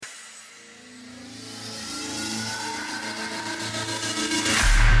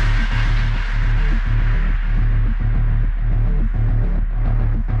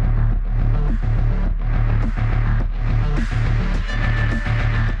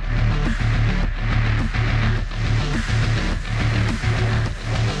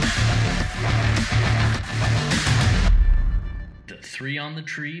the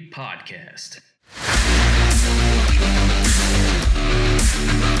Tree podcast.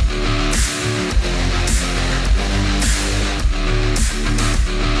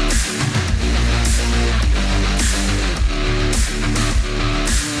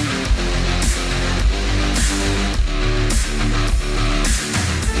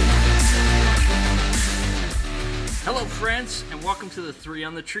 Hello, friends, and welcome to the Three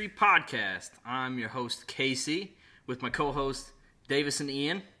on the Tree podcast. I'm your host, Casey, with my co-host, Davis and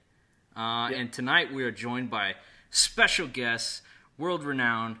Ian. And tonight we are joined by special guests,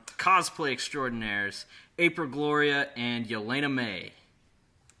 world-renowned cosplay extraordinaires, April Gloria and Yelena May.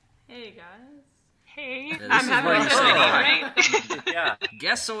 Hey, guys. Hey, I'm having a good night. Yeah,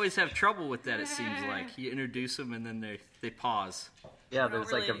 Guests always have trouble with that, it seems like. You introduce them and then they pause. yeah.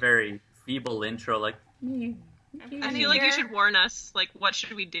 There's like a very feeble intro, like. I feel like you should warn us. Like, what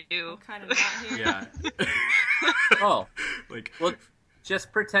should we do? I'm kind of not here. Yeah. Oh, Like, well,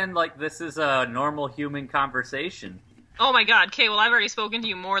 just pretend like this is a normal human conversation. Oh my god, okay, well I've already spoken to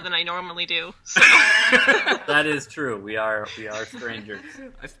you more than I normally do. So. That is true. We are strangers.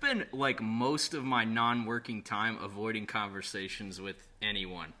 I've spent like most of my non-working time avoiding conversations with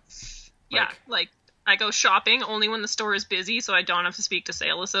anyone. Yeah, like I go shopping only when the store is busy, so I don't have to speak to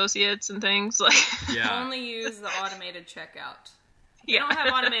sale associates and things. Like, Yeah. Only use the automated checkout. If yeah, I don't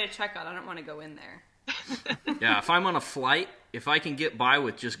have automated checkout, I don't want to go in there. Yeah, if I'm on a flight, if I can get by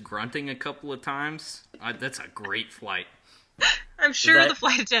with just grunting a couple of times, that's a great flight. I'm sure that- the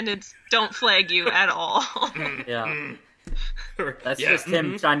flight attendants don't flag you at all. Yeah, that's Yeah. just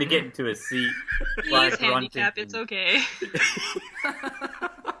him trying to get into his seat. while He's handicapped, grunting it's okay.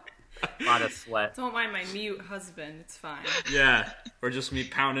 A lot of sweat. Don't mind my mute husband. It's fine. Yeah, or just me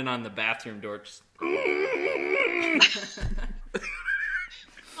pounding on the bathroom door. Just...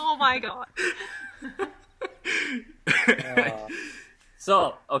 Oh my god.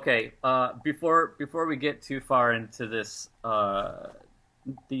 So, okay, before we get too far into this,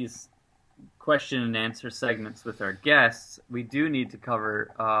 these question and answer segments with our guests, we do need to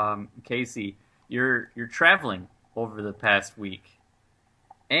cover, Casey, you're traveling over the past week.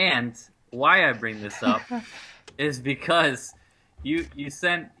 And why I bring this up is because you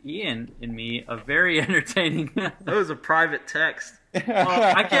sent Ian and me a very entertaining... That was a private text.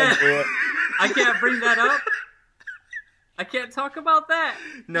 I can't bring that up. I can't talk about that.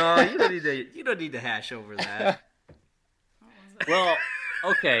 No, you don't need to hash over that. Well,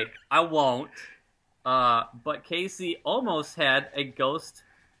 okay, I won't. But Casey almost had a ghost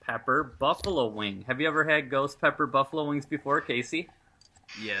pepper buffalo wing. Have you ever had ghost pepper buffalo wings before, Casey?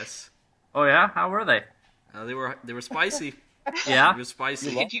 Yes, Oh yeah, how were they? they were spicy. Yeah, It was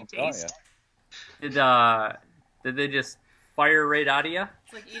spicy. Did you taste? did they just fire right out of you?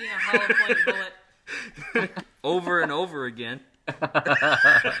 It's like eating a hollow point bullet. Over and over again.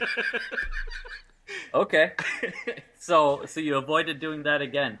 Okay, so you avoided doing that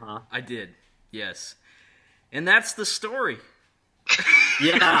again, huh? I did. Yes, and that's the story.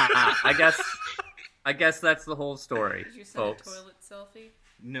 Yeah, I guess that's the whole story, Did you send folks. a toilet selfie?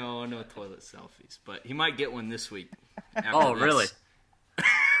 No toilet selfies, but he might get one this week. After Oh, this. really?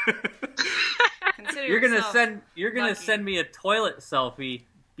 Consider You're gonna yourself lucky. send me a toilet selfie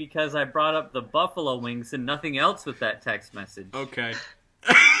because I brought up the buffalo wings and nothing else with that text message. Okay.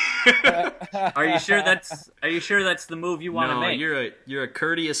 Are you sure that's the move you want to No, make? you're a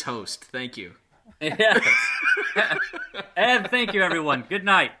courteous host. Thank you. Yes. And thank you, everyone. Good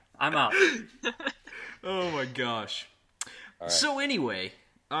night. I'm out. Oh my gosh. right. So anyway,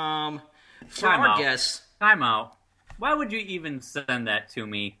 for Time our out. guests, Time out. Why would you even send that to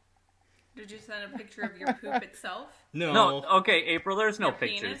me? Did you send a picture of your poop itself? No. Okay, April. There's no Your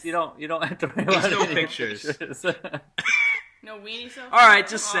pictures. penis? You don't have to worry There's about no any pictures. No weenie selfie? All right,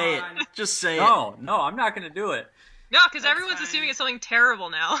 just say it. Come on. Just say it. No, I'm not gonna do it. No, because That's everyone's fine. assuming it's something terrible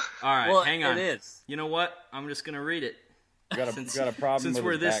now. All right, Well, hang on. it is. You know what? I'm just gonna read it. You got a problem Since with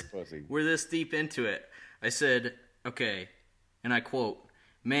we're his this back pussy. we're this deep into it, I said, okay, and I quote,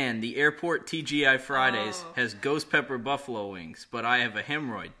 "Man, the airport TGI Fridays Oh. has ghost pepper buffalo wings, but I have a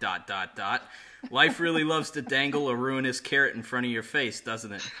hemorrhoid. ... Life really loves to dangle a ruinous carrot in front of your face,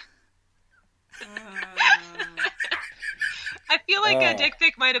 doesn't it?" I feel like a Oh. dick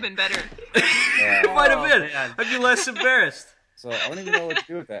pic might have been better. It might have been. man. I'd be less embarrassed. So I don't even know what to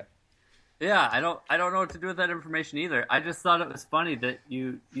do with that. Yeah, I don't know what to do with that information either. I just thought it was funny that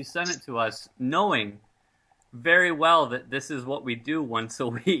you sent it to us knowing very well that this is what we do once a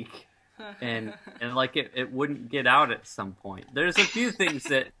week. And like it wouldn't get out at some point. There's a few things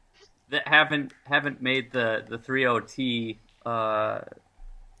that haven't made the 30T I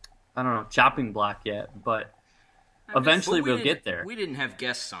don't know, chopping block yet, but Eventually, But we we'll didn't- get there. We didn't have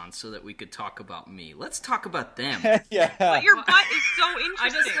guests on so that we could talk about me. Let's talk about them. Yeah. But your butt is so interesting. I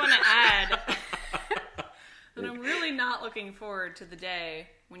just want to add that I'm really not looking forward to the day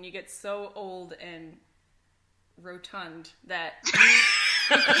when you get so old and rotund that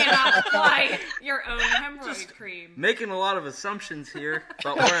you cannot apply your own hemorrhoid cream. Making a lot of assumptions here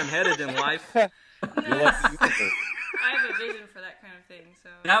about where I'm headed in life. You're lucky you did. I have a vision for that kind of thing. So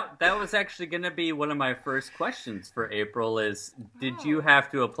That was actually going to be one of my first questions for April is, did you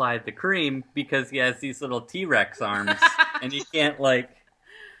have to apply the cream because he has these little T-Rex arms and you can't like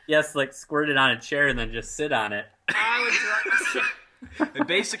squirt it on a chair and then just sit on it? I would draw. I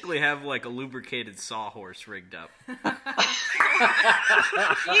basically have like a lubricated sawhorse rigged up. You know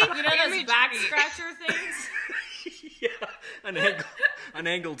those back scratcher things? Yeah, an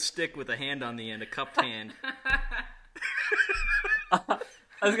angled stick with a hand on the end, a cupped hand. I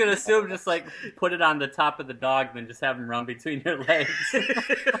was going to assume just like put it on the top of the dog and then just have him run between your legs.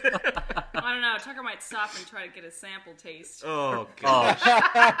 I don't know. Tucker might stop and try to get a sample taste. Oh god!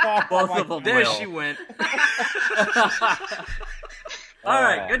 Oh, both of them There will. she went. All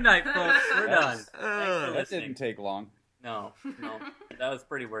right, good night, folks. We're done. Thanks for That listening. didn't take long. No, that was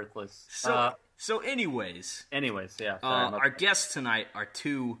pretty worthless. So anyways, Anyways, sorry, our guests tonight are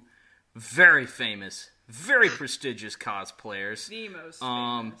two very famous, very prestigious cosplayers. The most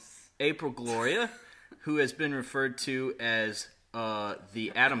famous. April Gloria, who has been referred to as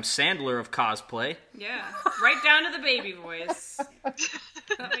the Adam Sandler of cosplay. Yeah, right down to the baby voice.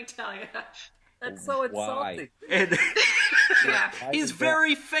 Let me tell you. that's so Why? insulting. And Yeah. Why he's is that-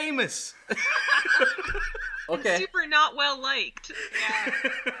 very famous. Okay, Super not well liked. Yeah.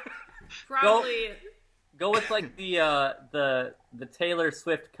 Probably. go with like the Taylor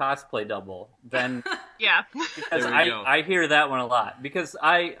Swift cosplay double. Then Yeah. because There we go. I hear that one a lot because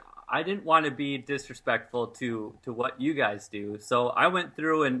I didn't want to be disrespectful to what you guys do, so I went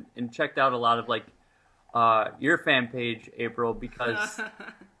through and checked out a lot of like your fan page, April, because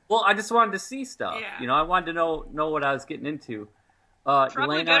well, I just wanted to see stuff. Yeah. You know, I wanted to know what I was getting into.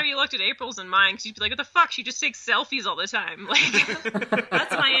 Probably Elena, better you looked at April's and mine, because you'd be like, what the fuck? She just takes selfies all the time. Like,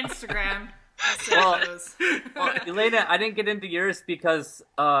 That's my Instagram. That's Well- those. well, Elena, I didn't get into yours because,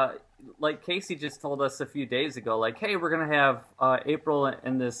 like Casey just told us a few days ago, like, hey, we're gonna have April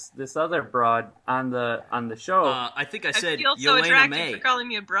and this other broad on the show. I think I I said feel so Yelena attracted May. for calling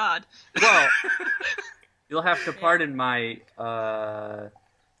me a broad. Well, you'll have to pardon my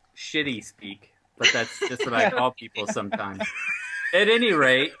shitty speak, but that's just what I call people sometimes. At any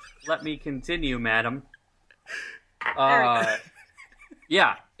rate, let me continue, madam.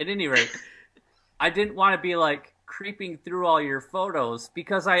 Yeah, at any rate, I didn't want to be like creeping through all your photos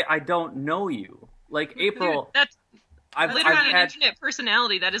because I don't know you. Like April, Dude, that's I've literally an had internet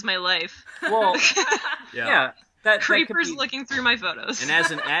personality. That is my life. well, yeah, that could Creepers be, looking through my photos. And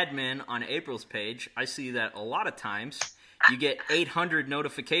as an admin on April's page, I see that a lot of times you get 800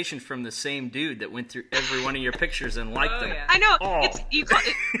 notifications from the same dude that went through every one of your pictures and liked Oh, them. yeah. I know. Oh. It's you.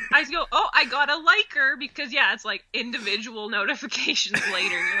 I go, oh, I got a liker because it's like individual notifications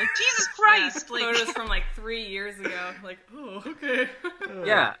later. You're like, Jesus Christ! Yeah, Like, photos from like 3 years ago. Like, oh, okay.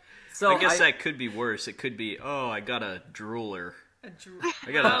 yeah. So I guess that could be worse. It could be, oh, I got a drooler. A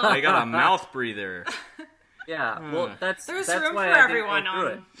I got a mouth breather. yeah. Well, that's There's that's room why for I didn't everyone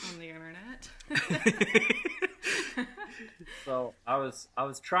go through on the internet. it. So I was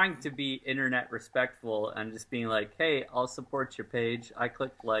trying to be internet respectful and just being like, hey, I'll support your page. I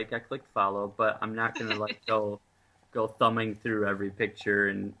clicked like, I clicked follow, but I'm not gonna like go thumbing through every picture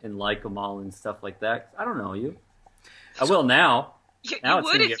and like them all and stuff like that. 'Cause I don't know you. I will now. you Now it's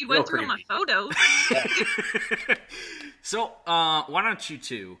would gonna if get you real went through my creepy. photos. So, why don't you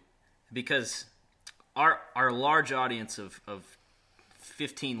two, because our large audience of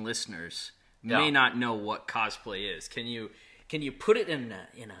 15 listeners may Yeah. not know what cosplay is. Can you put it in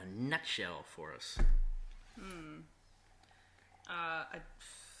a nutshell for us?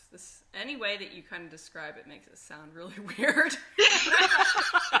 Any way that you kind of describe it makes it sound really weird.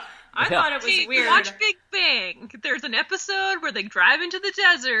 I Yeah. thought it was Hey, weird. watch Big Bang. There's an episode where they drive into the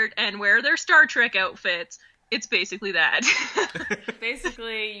desert and wear their Star Trek outfits. It's basically that.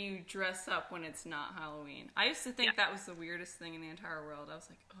 Basically, you dress up when it's not Halloween. I used to think that was the weirdest thing in the entire world. I was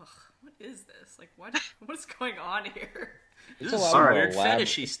like, ugh, what is this? Like, what is going on here? This a is lot some more weird elaborate.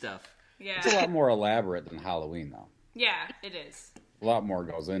 fetishy stuff. Yeah. It's a lot more elaborate than Halloween, though. Yeah, it is. A lot more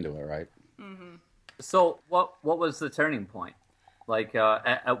goes into it, right? So what was the turning point? Like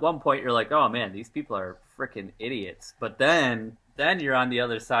at one point you're like, oh man, these people are freaking idiots. But then you're on the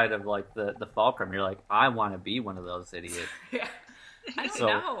other side of like the fulcrum. You're like, I want to be one of those idiots. Yeah. I don't So,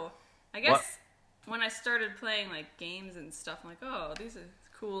 know. I guess when I started playing like games and stuff, I'm like, oh, these are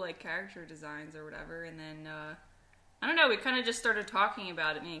cool like character designs or whatever. And then I don't know, we kind of just started talking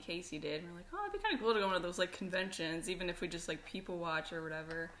about it. Me and Casey did. And we're like, oh, it'd be kind of cool to go to one of those like conventions, even if we just like people watch or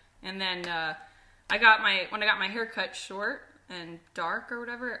whatever. And then when I got my hair cut short and dark or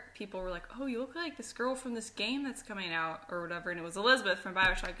whatever, people were like, oh, you look like this girl from this game that's coming out or whatever. And it was Elizabeth from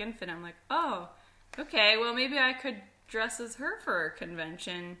BioShock Infinite. I'm like, oh, okay, well maybe I could dress as her for a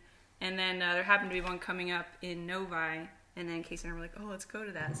convention. And then there happened to be one coming up in Novi, and then Casey and I were like, oh, let's go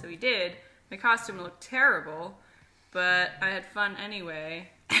to that. So we did. My costume looked terrible, but I had fun anyway,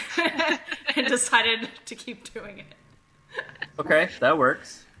 and decided to keep doing it. Okay, that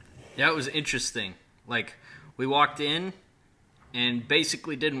works. Yeah, it was interesting. Like, we walked in and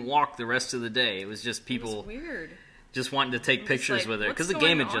basically didn't walk the rest of the day. It was just It people was weird. just wanting to take pictures Like, with her what's because the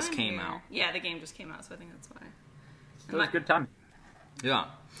going game had just on came here? out. Yeah, the game just came out, so I think that's why. It was a good time. Yeah.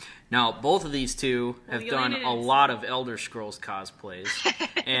 Now, both of these two have Well, done Elena a didn't lot of Elder Scrolls cosplays.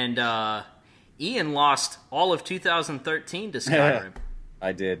 And Ian lost all of 2013 to Skyrim.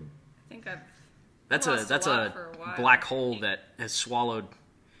 I did. I think I've That's lost a a lot for a while. black hole that has swallowed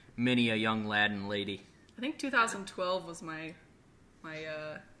many a young lad and lady. I think 2012 was my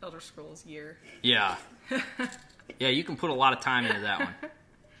Elder Scrolls year. Yeah. Yeah, you can put a lot of time into that one.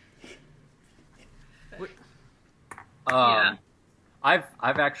 Yeah. I've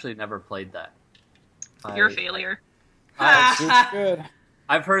actually never played that. You're a failure. It's good.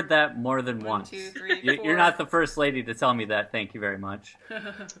 I've heard that more than 1, once. 2, 3, You're 4. not the first lady to tell me that. Thank you very much.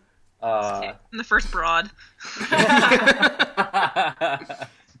 I'm the first broad.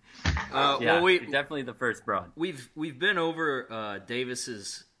 Yeah, Well, you're definitely the first broad. We've been over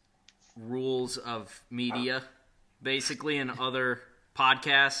Davis's rules of media, basically, in other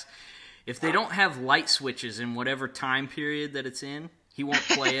podcasts. If they don't have light switches in whatever time period that it's in, he won't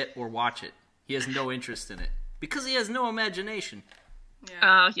play it or watch it. He has no interest in it because he has no imagination.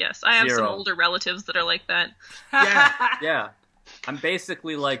 Yeah. Yes, I have some Zero. older relatives that are like that. Yeah, I'm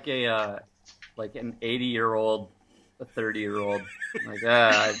basically like an 80-year-old, a 30-year-old. Like,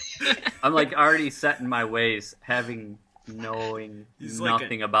 I'm like already set in my ways, knowing He's like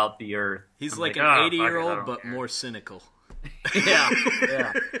nothing about the earth. He's I'm like an "Ah, fuck it, I 80-year-old, don't but care." more cynical. Yeah,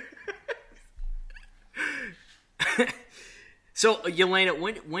 yeah. So,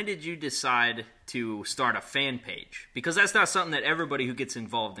 Yelena, when did you decide to start a fan page? Because that's not something that everybody who gets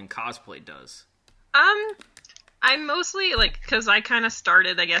involved in cosplay does. I'm mostly, because I kind of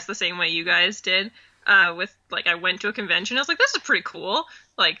started, I guess, the same way you guys did, with, I went to a convention, I was like, this is pretty cool.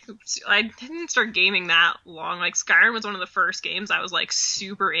 I didn't start gaming that long. Skyrim was one of the first games I was,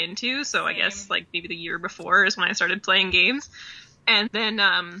 super into, so I guess, maybe the year before is when I started playing games. And then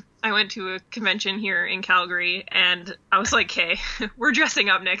I went to a convention here in Calgary, and I was like, hey, we're dressing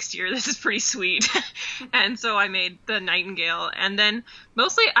up next year. This is pretty sweet. And so I made the Nightingale. And then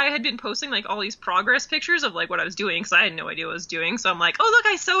mostly I had been posting, all these progress pictures of, what I was doing, because I had no idea what I was doing. So I'm like, oh, look,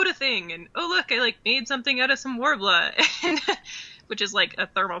 I sewed a thing. And, oh, look, I, made something out of some Warbler, which is, a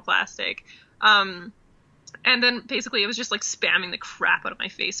thermoplastic. And then basically it was just spamming the crap out of my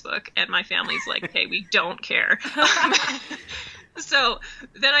Facebook, and my family's like, hey, we don't care. So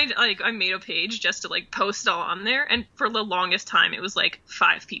then I made a page just to post all on there, and for the longest time it was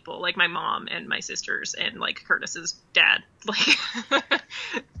 5 people, my mom and my sisters and Curtis's dad.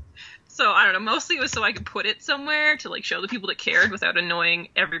 So I don't know, mostly it was so I could put it somewhere to show the people that cared without annoying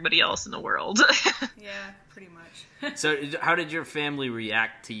everybody else in the world. Yeah, pretty much. So, how did your family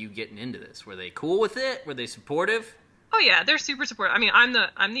react to you getting into this? Were they cool with it? Were they supportive? Oh yeah, they're super supportive. I mean, I'm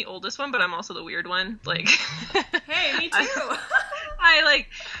the oldest one, but I'm also the weird one. Hey, me too.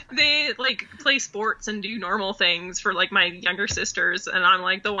 They play sports and do normal things for my younger sisters, and I'm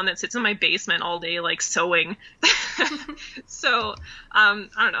the one that sits in my basement all day sewing. So I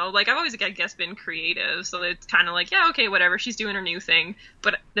don't know, I've always, I guess, been creative, so it's kind of yeah, okay, whatever, she's doing her new thing.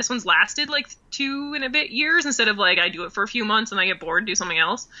 But this one's lasted 2 and a bit years instead of I do it for a few months and I get bored and do something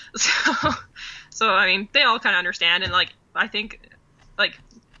else. So I mean, they all kind of understand, and I think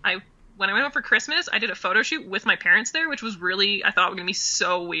when I went out for Christmas, I did a photo shoot with my parents there, which was really, I thought was going to be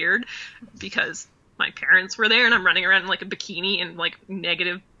so weird because my parents were there and I'm running around in a bikini in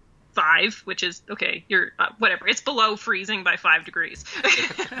 -5, which is, okay, you're, whatever, it's below freezing by 5 degrees.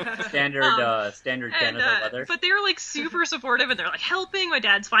 Standard Canada weather. But they were super supportive, and they're helping. My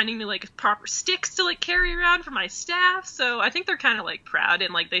dad's finding me proper sticks to carry around for my staff, so I think they're kind of proud,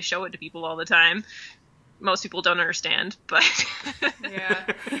 and they show it to people all the time. Most people don't understand, but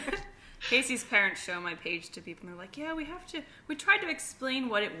Yeah. Casey's parents show my page to people, and they're like, yeah, we tried to explain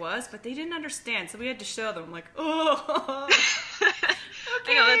what it was, but they didn't understand, so we had to show them. I'm like, oh, okay.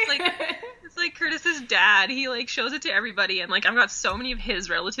 I know, it's like Curtis's dad. He like shows it to everybody, and like I've got so many of his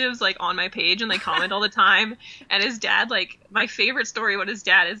relatives like on my page, and they comment all the time. And his dad, like my favorite story about his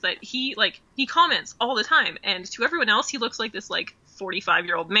dad is that he comments all the time, and to everyone else he looks like this like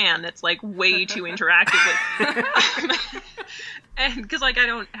 45-year-old man that's like way too interactive with. And because like I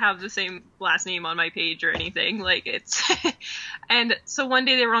don't have the same last name on my page or anything, like it's. And so one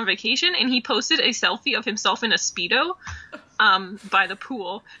day they were on vacation, and he posted a selfie of himself in a Speedo by the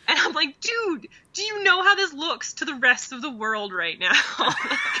pool, and I'm like, dude, do you know how this looks to the rest of the world right now?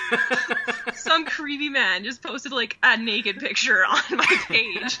 Like, some creepy man just posted like a naked picture on my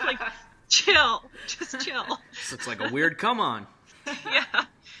page. Like, chill, just chill. So it's like a weird come on. Yeah,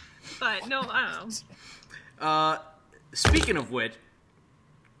 but no, I don't know. Speaking of which,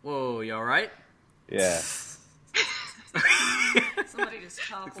 whoa, you all right? Yeah. Somebody just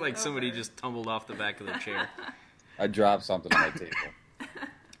toppled It's like somebody over. just tumbled off the back of the chair. I dropped something on my table.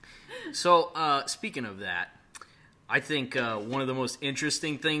 So, speaking of that, I think one of the most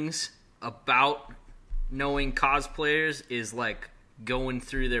interesting things about knowing cosplayers is like going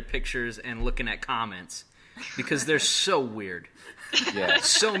through their pictures and looking at comments, because they're so weird. Yeah.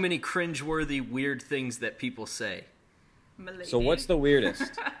 So many cringeworthy, weird things that people say. So what's the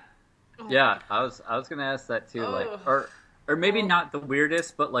weirdest? Yeah, I was gonna ask that too. Like, Oh. or maybe not the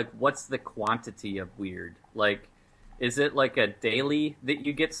weirdest, but like, what's the quantity of weird? Like, is it like a daily that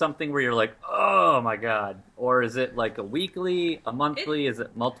you get something where you're like, oh my god, or is it like a weekly, a monthly? Is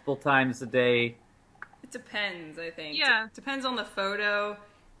it multiple times a day? It depends, I think. Yeah. Depends on the photo,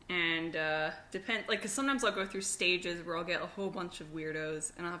 and because sometimes I'll go through stages where I'll get a whole bunch of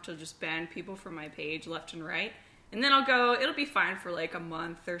weirdos, and I'll have to just ban people from my page left and right, and then it'll be fine for like a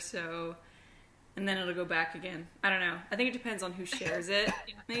month or so, and then it'll go back again. I don't know. I think it depends on who shares it,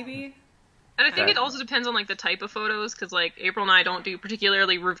 maybe. And I think it also depends on like the type of photos, because like April and I don't do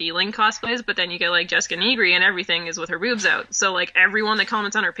particularly revealing cosplays, but then you get like Jessica Negri and everything is with her boobs out. So like everyone that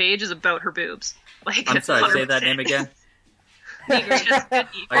comments on her page is about her boobs. Like I'm it's sorry, say 100%. that name again. Jessica Negri.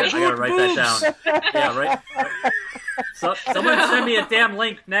 I gotta write that down. Yeah, right. So, someone send me a damn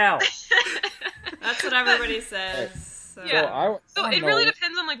link now. That's what everybody says. So. Yeah. So So I it know, really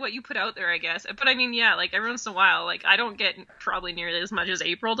depends on like what you put out there, I guess. But I mean, yeah, like every once in a while, like I don't get probably nearly as much as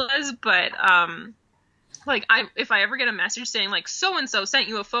April does, but like if I ever get a message saying like so and so sent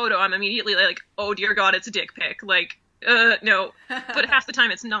you a photo, I'm immediately like, oh dear God, it's a dick pic. Like, no. But half the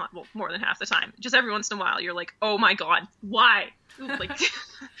time it's not. Well, more than half the time. Just every once in a while, you're like, oh my God, why? Like I that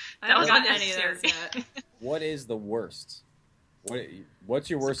haven't was gotten any of unnecessary. those yet. what is the worst? What's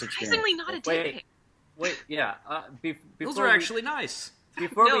your worst experience? Surprisingly, not a dick Wait. pic. Wait, yeah. Before Those are actually nice.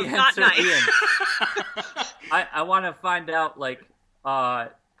 before No, we not answer nice. Ian, I want to find out, like,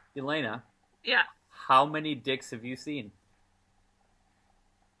 Elena, Yeah. how many dicks have you seen?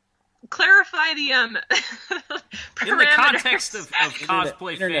 Clarify the In the parameters. context of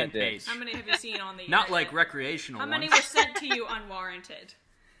cosplay internet fan dicks. page. How many have you seen on the Not internet? like recreational How many ones. were sent to you unwarranted?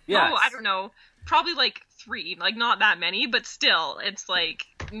 Yes. Oh, I don't know. Probably like 3. Like not that many, but still, it's like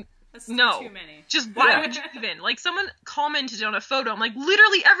That's No. too many. just why Yeah. would you even? Like someone commented on a photo. I'm like,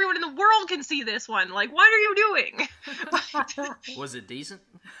 literally everyone in the world can see this one. Like, what are you doing? Was it decent?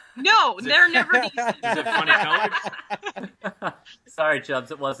 No, they're never decent. Is it funny colored? Sorry,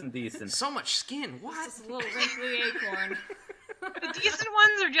 Chubbs, it wasn't decent. So much skin. What? Just a little wrinkly acorn. The decent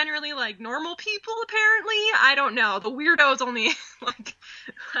ones are generally like normal people. Apparently, I don't know. The weirdos only like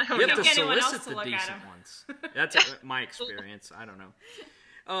I don't You know. have to Get anyone else solicit to the look at decent 'em. ones. That's my experience. I don't know.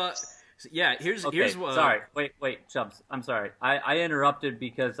 Yeah, here's Okay, here's what. sorry. Wait, Chubbs. I'm sorry. I interrupted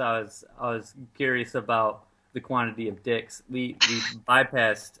because I was curious about the quantity of dicks. We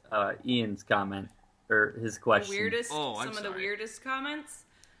bypassed Ian's comment or his The question. weirdest, Oh, I'm some of the sorry. weirdest comments.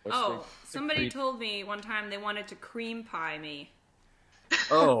 What's the Somebody creep- told me one time they wanted to cream pie me.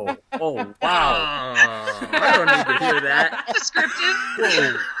 Oh, wow. I don't need to hear that.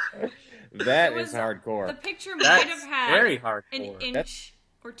 Descriptive. That It was- is hardcore. The picture might That's have had very an hardcore. inch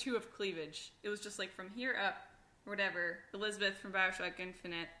or two of cleavage. It was just like from here up, or whatever. Elizabeth from Bioshock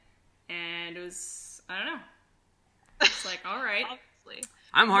Infinite, and it was, I don't know. It's like, all right. Obviously.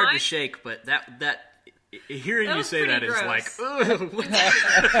 I'm hard to Mine- shake, but that hearing That you was say that pretty is like, gross. ugh, what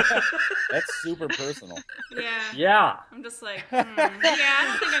the- That's super personal. Yeah. Yeah. I'm just like, yeah, I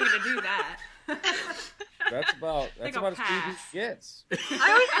don't think I'm gonna do that. That's about I'll as creepy pass. as it gets.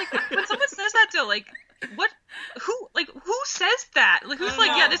 I always like when someone says that though. Like, what? Who says that? Like, who's don't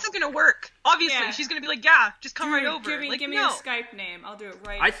like, know. yeah, this is gonna work. Obviously, Yeah. she's gonna be like, yeah, just come right over. Give me, like, give me no. your Skype name. I'll do it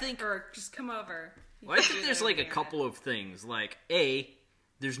right. I think- or just come over. You Well, I can think do there's that like over a the couple internet. of things. Like, A,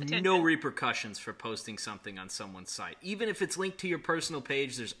 There's attention. no repercussions for posting something on someone's site. Even if it's linked to your personal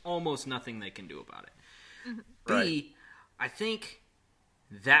page, there's almost nothing they can do about it. Right. B, I think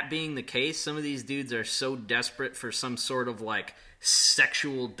that being the case, some of these dudes are so desperate for some sort of, like,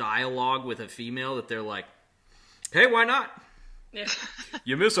 sexual dialogue with a female that they're like, hey, why not? Yeah.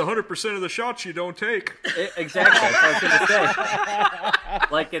 You miss 100% of the shots you don't take. Exactly. That's what I was gonna say.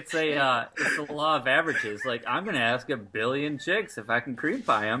 Like it's the law of averages. Like I'm gonna ask 1 billion chicks if I can cream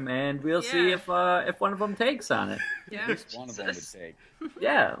pie them, and we'll see Yeah. if one of them takes on it. Yeah. One of them would take.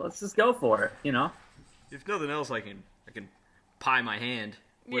 Yeah, let's just go for it. You know. If nothing else, I can pie my hand.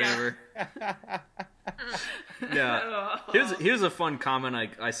 Whatever. Yeah. Here's a fun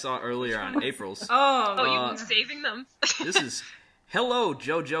comment I saw earlier on April's. Oh, you've been saving them. This is, hello,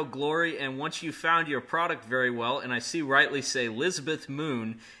 JoJo Glory, and once you found your product very well, and I see rightly say Elizabeth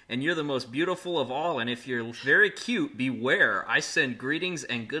Moon, and you're the most beautiful of all, and if you're very cute, beware. I send greetings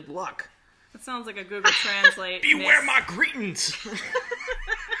and good luck. That sounds like a Google Translate. Beware miss. my greetings!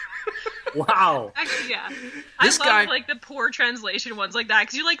 Wow. Actually, yeah. This I love guy- like the poor translation ones like that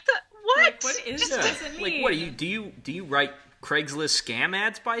because you're like, what? Like, what is Just- this? Does it Like, mean? what do you write Craigslist scam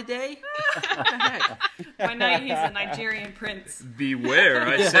ads by day? What the heck? By night, he's a Nigerian prince. Beware,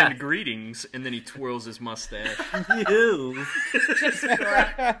 I Yeah. send greetings, and then he twirls his mustache. You. Chips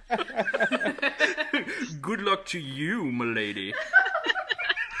Fedora. Good luck to you, milady.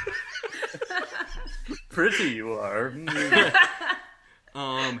 Pretty you are.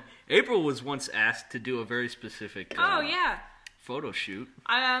 April was once asked to do a very specific Oh yeah. photo shoot.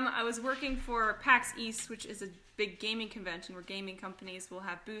 I was working for PAX East, which is a big gaming convention where gaming companies will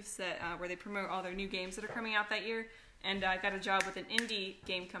have booths that where they promote all their new games that are coming out that year. And I got a job with an indie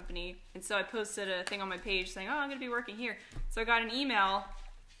game company, and so I posted a thing on my page saying, "Oh, I'm going to be working here." So I got an email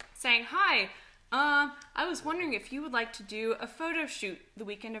saying, "Hi, I was wondering if you would like to do a photo shoot the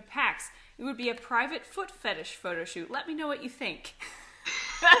weekend of PAX. It would be a private foot fetish photo shoot. Let me know what you think."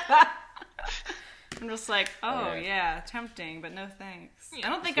 I'm just like, oh yeah, tempting, but no thanks. I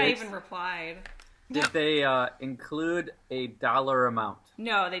don't think I Thanks. even replied. Did they include a dollar amount?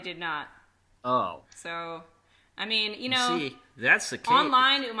 No, they did not. Oh. So, I mean, you know, See, that's the case.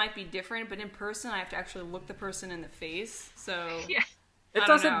 online it might be different, but in person I have to actually look the person in the face. So, Yeah. It I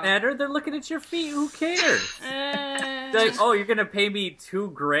don't doesn't know. matter. They're looking at your feet. Who cares? uh, Like, oh, you're gonna pay me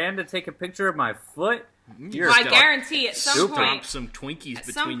 $2,000 to take a picture of my foot? You're I Just guarantee at some Scoop point, up some Twinkies at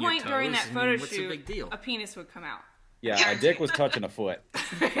between some your point toes. during that and photo what's shoot, the big deal? a penis would come out. Yeah, a dick was touching a foot.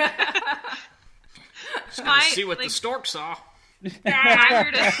 See what like, the stork saw. my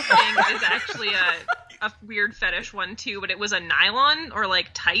weirdest thing is actually a weird fetish one too, but it was a nylon or like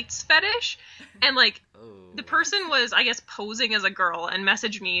tights fetish, and like the person was, I guess, posing as a girl and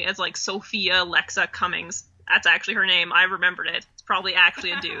messaged me as like Sophia Lexa Cummings. That's actually her name. I remembered it. It's probably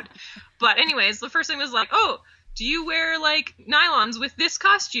actually a dude. But anyways, the first thing was like, oh, do you wear like nylons with this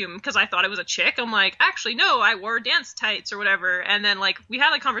costume? Because I thought it was a chick. I'm like, actually, no, I wore dance tights or whatever. And then like we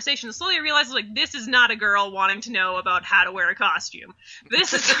had a conversation. And slowly I realized like this is not a girl wanting to know about how to wear a costume.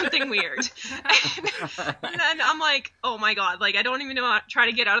 This is something weird. And then I'm like, oh my god, like I don't even know how to try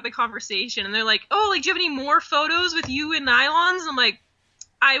to get out of the conversation. And they're like, oh, like do you have any more photos with you in nylons? I'm like,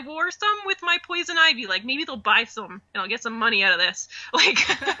 I wore some with my poison ivy. Like maybe they'll buy some and I'll get some money out of this. Like,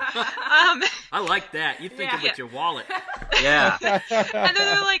 I like that. You think Yeah. with your wallet. Yeah. and then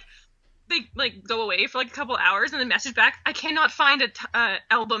they're like, they like go away for like a couple hours and then message back, I cannot find a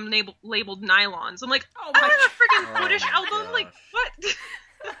album labeled nylons. I'm like, Oh I my have a freaking God. footage Oh my album. Like what?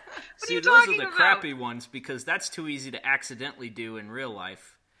 What See, are you those are talking the about? crappy ones because that's too easy to accidentally do in real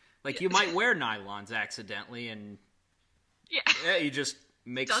life. Like you might wear nylons accidentally, and Yeah. you just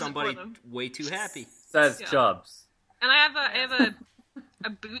make Does it for somebody them. way too happy. Says Yeah. Chubbs. And I have a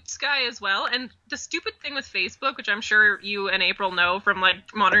Boots guy as well. And the stupid thing with Facebook, which I'm sure you and April know from like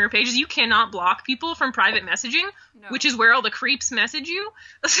monitoring your pages, you cannot block people from private messaging, No. which is where all the creeps message you.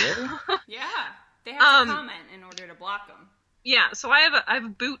 Yeah, they have to Um, comment in order to block them. Yeah, so I have a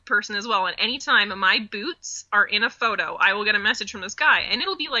boot person as well, and anytime my boots are in a photo, I will get a message from this guy, and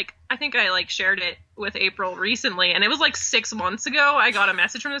it'll be like, I think I like shared it with April recently, and it was like 6 months ago, I got a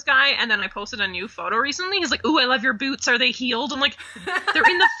message from this guy, and then I posted a new photo recently. He's like, ooh, I love your boots, are they healed? I'm like, they're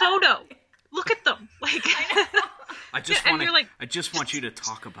in the photo. Look at them. Like, I just Yeah, and want you're like- I just want you to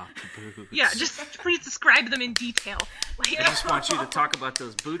talk about the boots. yeah, just please describe them in detail. Like, I just want you to talk about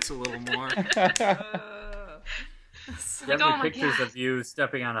those boots a little more. Do you have oh any my pictures God. of you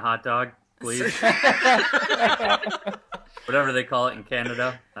stepping on a hot dog, please? Whatever they call it in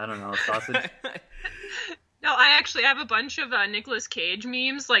Canada. I don't know, sausage. No, I actually have a bunch of Nicolas Cage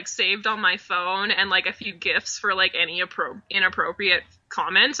memes like saved on my phone and like a few gifs for like any inappropriate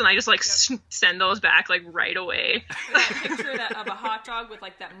comments, and I just like send those back like right away. That picture of a hot dog with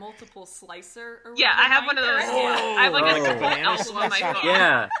like that multiple slicer. Or Yeah, I have one of those. Oh, I have like a oh. couple Banana album on my slicer. phone.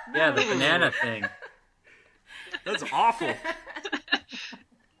 Yeah, the banana thing. That's awful.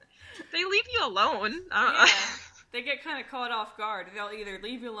 They leave you alone. I don't know. Yeah. They get kind of caught off guard. They'll either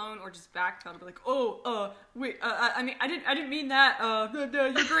leave you alone or just backpedal. Be like, "Oh, wait, I mean, I didn't mean that.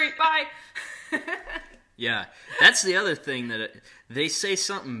 You're great. Bye." Yeah, that's the other thing that they say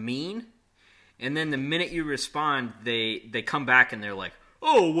something mean, and then the minute you respond, they come back and they're like,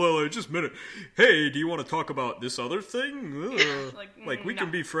 "Oh, well, I just meant it. Hey, do you want to talk about this other thing? Like we no.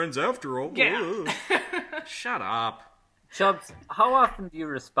 can be friends after all." Yeah. Shut up. Chubbs, how often do you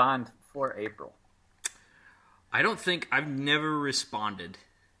respond for April? I've never responded.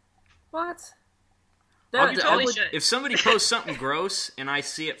 What? You totally should. If somebody posts something gross and I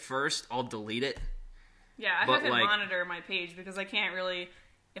see it first, I'll delete it. Yeah, I But, haven't like- monitor my page because I can't really.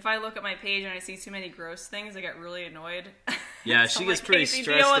 If I look at my page and I see too many gross things, I get really annoyed. Yeah, So she I'm gets like, pretty "Casey,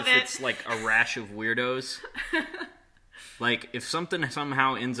 stressed deal if with it." it's like a rash of weirdos. Like if something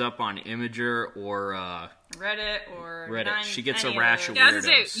somehow ends up on Imager or Reddit or Reddit, she gets a any rash other- of Yeah, I was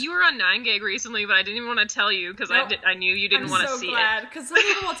gonna weirdos. say, you were on 9gag recently, but I didn't even want to tell you because Nope. I knew you didn't I'm want to so see glad because some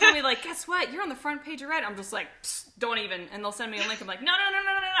people will tell me like, "Guess what? You're on the front page of Reddit." I'm just like, "Psst, don't even," and they'll send me a link. I'm like, "No,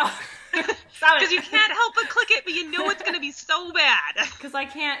 stop Because it," you can't help but click it, but you know it's going to be so bad. because I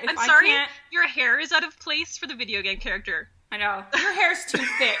can't. If I'm I sorry, can't, your hair is out of place for the video game character. I know your hair's too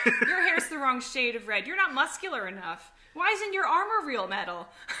thick. Your hair's the wrong shade of red. You're not muscular enough. Why isn't your armor real metal?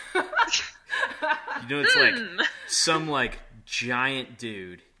 You know, it's like some like giant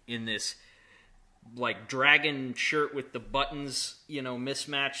dude in this like dragon shirt with the buttons, you know,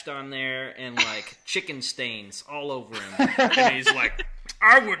 mismatched on there and like chicken stains all over him. And he's like,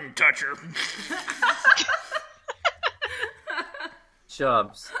 "I wouldn't touch her."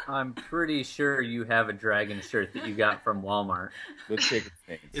 Chubbs, I'm pretty sure you have a dragon shirt that you got from Walmart. The chicken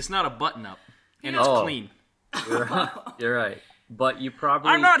things. It's not a button up and Oh. it's clean. You're right. But you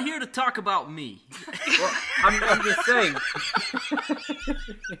probably... I'm not here to talk about me. Well, I'm just saying.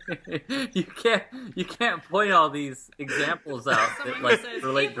 you can't point all these examples out that Someone like says,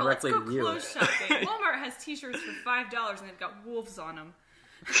 relate "People, directly let's to go you. clothes shopping. Walmart has T-shirts for $5 and they've got wolves on them."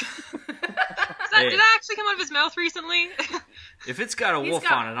 Hey. Did that actually come out of his mouth recently? If it's got a He's wolf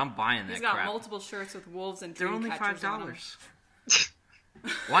got- on it, I'm buying that He's got crap. multiple shirts with wolves and They're dream only catchers on them. $5.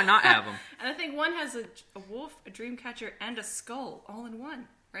 Why not have them? And I think one has a wolf, a dream catcher, and a skull all in one,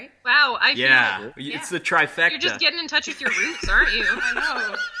 right? Wow, I feel Yeah, like it's the trifecta. you're just getting in touch with your roots, aren't you?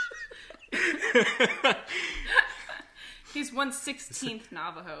 I know. He's 1/16th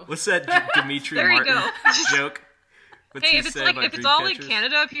Navajo. What's that Dimitri There you Martin go. joke? What's Hey, he if it's say like about if it's dream all like catchers?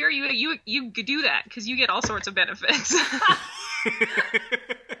 Canada up here, you could do that because you get all sorts of benefits.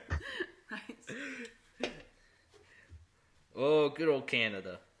 Nice. Oh, good old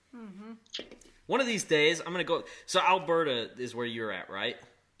Canada. One of these days, I'm gonna go. So Alberta is where you're at, right?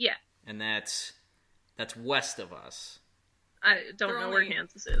 Yeah, And that's west of us. I don't They're know where only-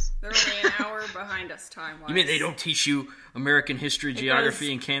 Kansas is. They're only an hour behind us time-wise. You mean they don't teach you American history,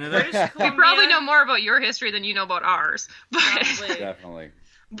 geography in Canada? British We Columbia, probably know more about your history than you know about ours, but probably. Definitely.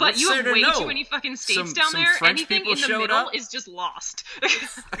 but What's you there have to way know? too many fucking states Some down there. French Anything people in the showed middle up? is just lost.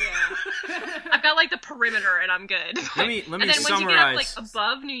 Yeah. I've got like the perimeter, and I'm good. Let me and then once you get up summarize. like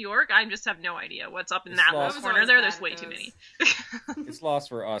above New York, I just have no idea what's up in It's that lost. little I was corner always there. bad There's at way too those. many. It's lost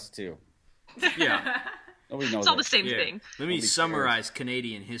for us too. Yeah. Nobody knows It's all the it. same Yeah. thing. Let me Nobody summarize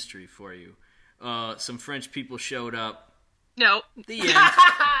Canadian history for you. Some French people showed up. No, The end.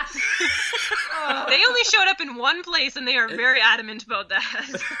 they only showed up in one place, and they are very adamant about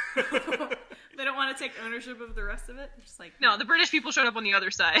that. They don't want to take ownership of the rest of it. They're just like, No, the British people showed up on the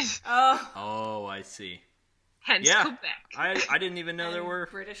other side. oh, Oh, I see. Hence Yeah. Quebec. I didn't even know there and were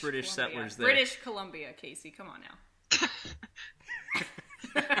British British Columbia. settlers there. British Columbia, Casey, come on now.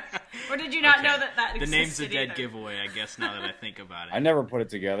 Or did you not Okay. know that The existed name's a dead either? giveaway, I guess, now that I think about it. I never put it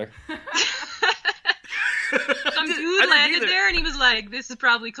together. Some didn't dude landed either. there, and he was like, "This is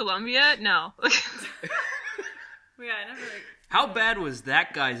probably Colombia." No. Yeah, I never. How bad was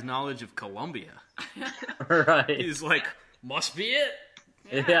that guy's knowledge of Colombia? Right. He's like, must be it.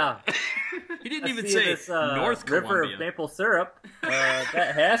 Yeah. He didn't I even see say this, North river Columbia. of maple syrup.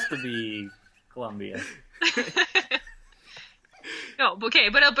 That has to be Columbia. No, okay,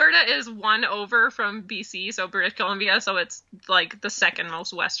 but Alberta is one over from BC, so British Columbia, so it's like the second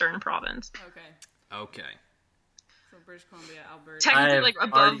most western province. Okay, Okay. so British Columbia, Alberta. Technically, I've like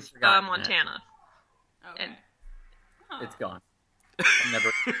already above forgotten that. Montana. Okay. and- Oh. It's gone. I've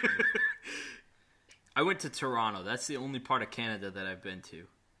never. I went to Toronto. That's the only part of Canada that I've been to.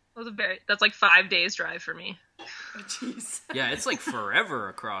 That's like 5 days drive for me. Oh, jeez. Yeah, it's like forever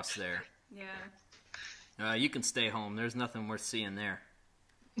across there. Yeah. You can stay home. There's nothing worth seeing there.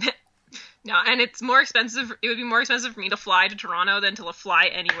 No, and it's more expensive. It would be more expensive for me to fly to Toronto than to fly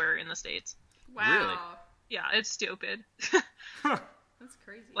anywhere in the States. Wow. Really? Yeah, it's stupid. That's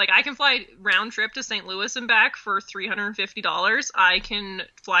crazy. Like, I can fly round trip to St. Louis and back for $350. I can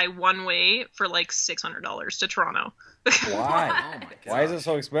fly one way for like $600 to Toronto. Why? Oh my god. Why is it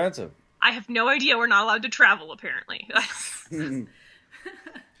so expensive? I have no idea. We're not allowed to travel, apparently.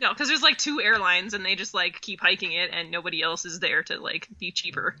 No, because there's like 2 airlines and they just like keep hiking it and nobody else is there to like be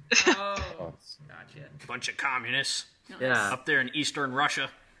cheaper. Oh, gotcha. Bunch of communists Yeah. up there in eastern Russia.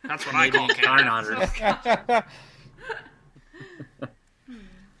 That's what I call Canada. Darn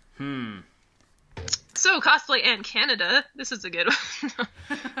So, cosplay and Canada. This is a good one.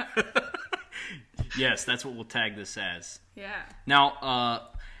 Yes, that's what we'll tag this as. Yeah.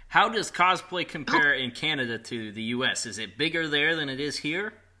 Now, how does cosplay compare in Canada to the U.S.? Is it bigger there than it is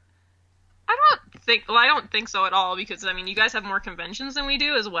here? I don't think so at all because, I mean, you guys have more conventions than we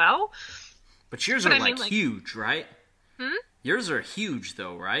do as well. But yours But are I mean, like like- huge, right? Yours are huge,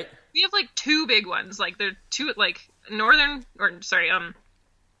 though, right? We have like 2 big ones. Like, they're 2, like,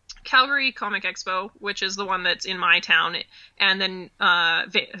 Calgary Comic Expo, which is the one that's in my town, and then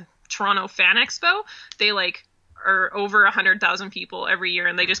Toronto Fan Expo. They like are over 100,000 people every year,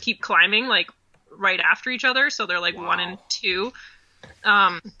 and they just keep climbing like right after each other. So they're like 1 and 2.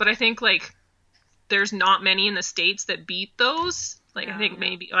 But I think like there's not many in the States that beat those. Like I think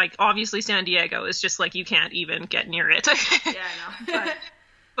maybe like obviously San Diego is just like you can't even get near it. Yeah, I know.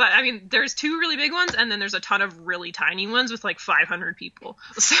 But I mean, there's 2 really big ones, and then there's a ton of really tiny ones with like 500 people.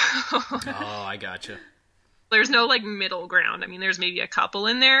 So Oh, I gotcha. there's no like middle ground. I mean, there's maybe a couple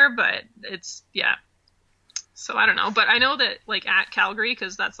in there, but it's So I don't know, but I know that like at Calgary,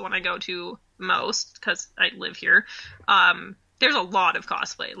 because that's the one I go to most because I live here. There's a lot of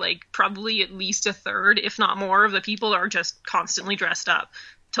cosplay. Like probably at least a third, if not more, of the people are just constantly dressed up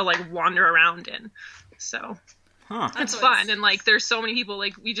to like wander around in. So. Huh. It's fun, and like there's so many people,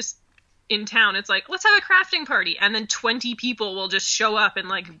 like we just in town it's like let's have a crafting party, and then 20 people will just show up and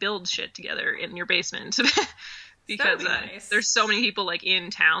like build shit together in your basement because nice. there's so many people like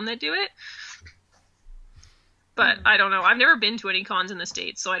in town that do it. But I don't know, I've never been to any cons in the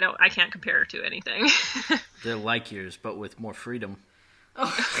States, so I can't compare to anything. They're like yours, but with more freedom.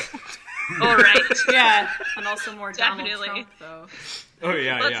 All right. Yeah, and also more Definitely. Donald Trump, though. Oh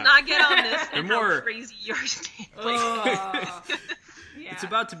yeah, Let's not get on this and They're more- how crazy yours is. Oh. Yeah. It's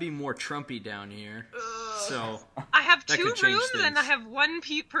about to be more Trumpy down here. So I have That 2 could change rooms, and things. I have one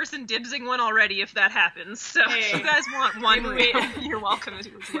person dibsing one already. If that happens, so Hey. if you guys want one Maybe room, you're welcome to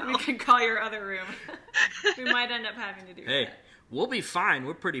as We well. can call your other room. We might end up having to do hey, that. we'll be fine.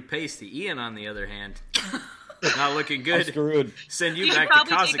 We're pretty pasty. Ian, on the other hand, not looking I'm good. screwed. Send you You should back to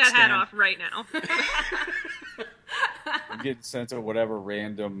probably take that hat Kazakhstan. off right now. I'm getting sent to whatever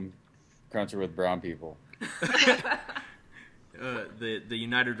random country with brown people. The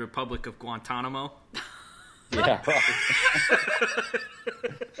United Republic of Guantanamo. Yeah, right.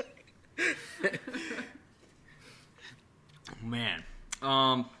 Man.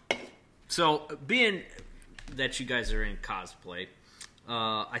 So being that you guys are in cosplay,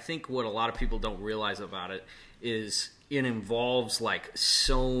 I think what a lot of people don't realize about it is it involves like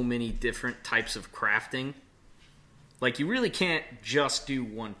so many different types of crafting. Like you really can't just do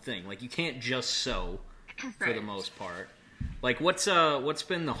one thing. Like you can't just sew for the Right. most part. Like what's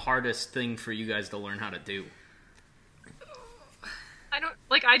been the hardest thing for you guys to learn how to do?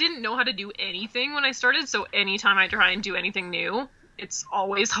 I didn't know how to do anything when I started, so anytime I try and do anything new, it's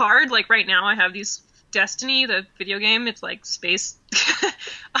always hard. Like right now I have these Destiny, the video game, it's like space.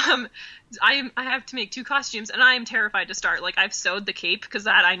 I have to make 2 costumes, and I am terrified to start. Like I've sewed the cape because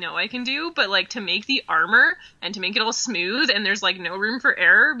that I know I can do, but like to make the armor and to make it all smooth, and there's like no room for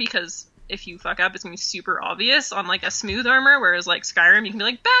error because if you fuck up, it's gonna be super obvious on like a smooth armor, whereas like Skyrim, you can be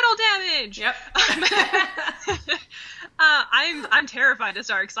like battle damage. Yep. I'm terrified to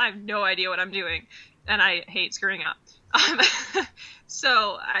start because I have no idea what I'm doing, and I hate screwing up.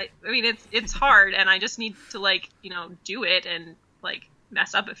 So I mean it's hard, and I just need to like do it and like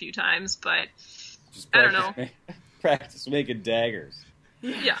mess up a few times, but Just I don't know. Practice making daggers.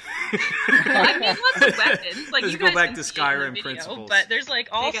 yeah. I mean, lots of weapons. Like Let's you go guys back can to see in the Skyrim video, principles. but there's like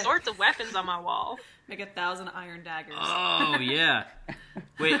all Make it- sorts of weapons on my wall. Make 1,000 iron daggers. Oh yeah.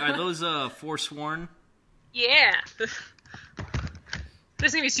 Wait, are those Forsworn? Yeah. This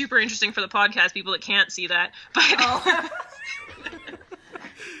is gonna be super interesting for the podcast people that can't see that. But Oh.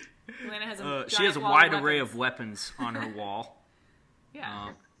 Elena has a she has a giant wall wide of array weapons. of weapons on her wall. Yeah.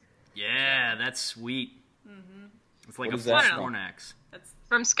 Yeah, that's sweet. Mm-hmm. It's like What a is that Thorn axe. That's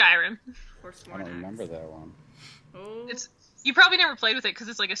From Skyrim. horse I don't remember that one. Oh, You probably never played with it because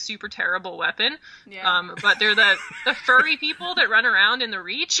it's like a super terrible weapon. yeah. But they're the furry people that run around in the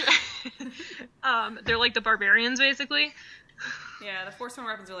Reach. They're like the barbarians, basically. Yeah, the Forsworn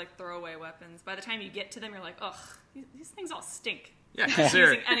weapons are like throwaway weapons. By the time you get to them, you're like, ugh, these things all stink. Yeah, because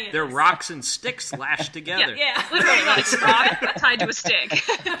Using any of they're this. rocks and sticks lashed together. Yeah. Literally like a rock tied to a stick.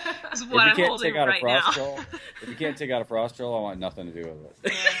 Is what I'm If you can't holding take out a right now. frost troll, if you can't take out a frost troll, I want nothing to do with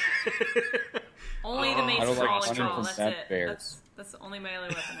it. Yeah. Only the I mace don't like crawling troll. 100% That's it. bears. That's the only melee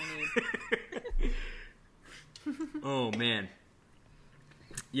weapon I need. Oh man.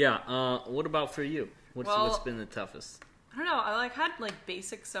 Yeah. What about for you? What's Well- been the toughest? I don't know. I had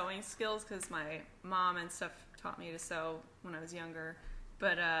basic sewing skills because my mom and stuff taught me to sew when I was younger.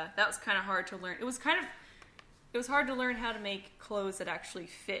 But that was kind of hard to learn. It was hard to learn how to make clothes that actually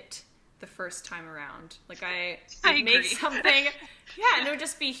fit the first time around. Like I would make agree. something, yeah, and it would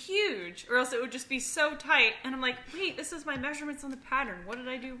just be huge, or else it would just be so tight. And I'm like, wait, this is my measurements on the pattern. What did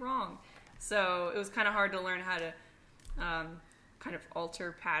I do wrong? So it was kind of hard to learn how to kind of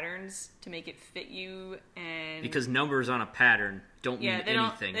alter patterns to make it fit you. And Because numbers on a pattern don't mean yeah, they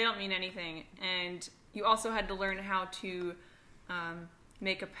anything. don't mean anything. And you also had to learn how to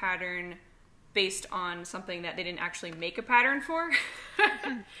make a pattern based on something that they didn't actually make a pattern for.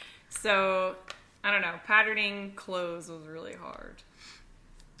 So, I don't know, patterning clothes was really hard.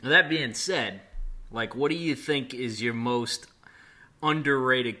 Now, that being said, what do you think is your most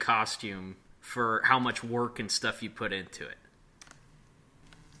underrated costume for how much work and stuff you put into it?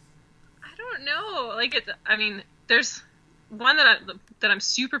 I don't know. There's one that I'm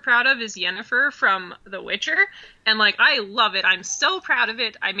super proud of is Yennefer from The Witcher, and I love it. I'm so proud of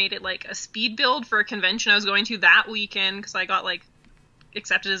it. I made it a speed build for a convention I was going to that weekend because I got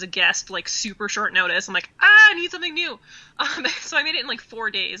accepted as a guest super short notice. I'm I need something new. So I made it in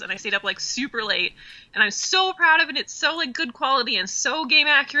 4 days, and I stayed up super late, and I'm so proud of it. It's so good quality and so game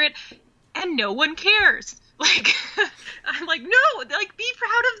accurate, and no one cares. I'm no, be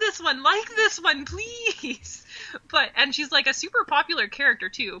proud of this one, this one, please. And she's a super popular character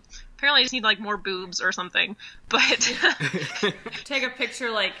too. Apparently I just need more boobs or something. But Take a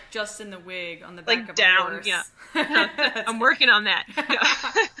picture just in the wig on the back of down, a horse. yeah. I'm working on that.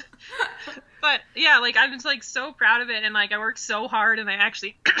 But yeah, I'm just so proud of it, and I worked so hard, and I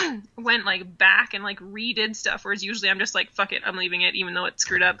actually went back and redid stuff, whereas usually I'm just fuck it, I'm leaving it even though it's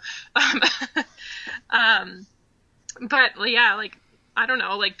screwed up. But yeah, I don't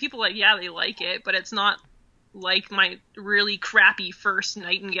know, people yeah, they like it, but it's not my really crappy first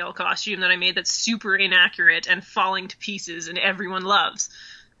Nightingale costume that I made that's super inaccurate and falling to pieces and everyone loves.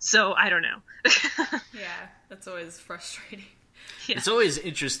 So I don't know. Yeah, that's always frustrating. Yeah. It's always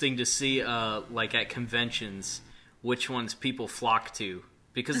interesting to see, at conventions, which ones people flock to.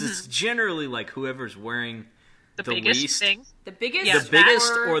 Because it's generally, whoever's wearing The the biggest least, thing. The biggest, Yeah. the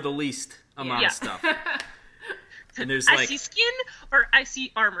biggest or or the least amount Yeah. of stuff. And there's, I see skin or I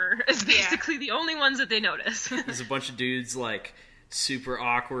see armor is basically the only ones that they notice. there's a bunch of dudes, super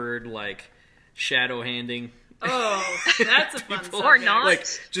awkward, shadow handing. Oh, that's a fun People. subject. Or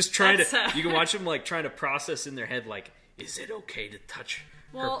not. Just trying That's, to, you can watch them, trying to process in their head, is it okay to touch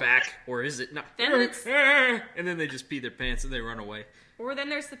Well, her back, or is it not? then it's- And then they just pee their pants and they run away. Or then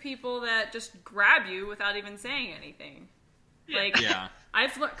there's the people that just grab you without even saying anything. Yeah.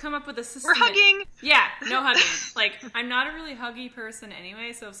 I've come up with a system. We're hugging. Yeah, no hugging. I'm not a really huggy person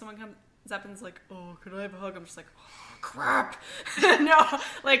anyway, so if someone comes up and's oh, could I have a hug? I'm just oh, crap. No,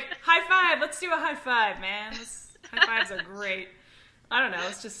 high five. Let's do a high five, man. High fives are great. I don't know.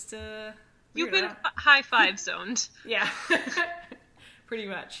 It's just, You've weird. been high five zoned. Yeah. Pretty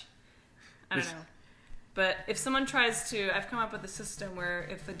much. I don't know. But if someone tries to, I've come up with a system where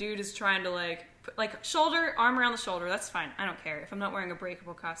if the dude is trying to put, shoulder, arm around the shoulder, that's fine. I don't care. If I'm not wearing a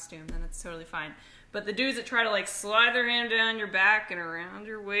breakable costume, then it's totally fine. But the dudes that try to slide their hand down your back and around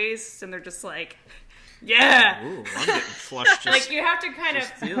your waist, and they're just yeah. Ooh, I'm getting flushed just, You have to kind of,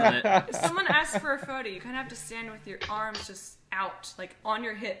 just feeling it. if someone asks for a photo, you kind of have to stand with your arms just out, on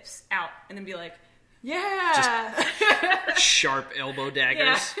your hips, out, and then be yeah. Sharp elbow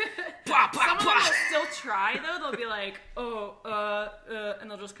daggers. Yeah. Plah, plah, Some of them plah. will still try though. They'll be and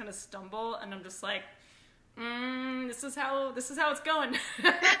they'll just kind of stumble, and I'm just this is how it's going.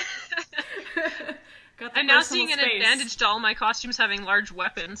 Got the I'm now personal seeing an space. advantage to all my costumes having large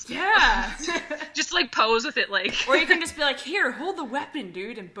weapons. Yeah. Just like pose with it, like. Or you can just be like, here, hold the weapon,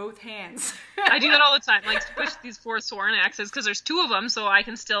 dude, in both hands. I do that all the time. Like, to push these 4 sworn axes because there's 2 of them, so I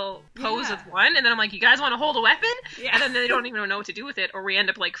can still pose Yeah. with one. And then I'm like, you guys want to hold a weapon? Yeah. And then they don't even know what to do with it, or we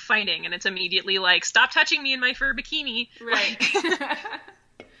end up like fighting, and it's immediately like, stop touching me in my fur bikini. Right.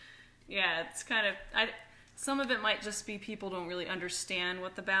 Like, Yeah, it's kind of... some of it might just be people don't really understand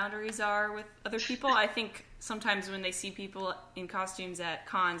what the boundaries are with other people. I think sometimes when they see people in costumes at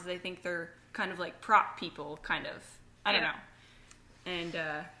cons, they think they're kind of like prop people, kind of. I don't Yeah. know. And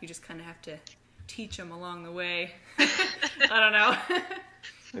you just kind of have to teach them along the way. I don't know.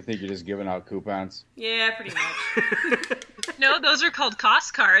 I think you're just giving out coupons. Yeah, pretty much. no, those are called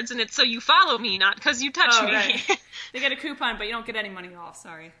cost cards, and it's so you follow me, not because you touch Oh, me. right. They get a coupon, but you don't get any money off,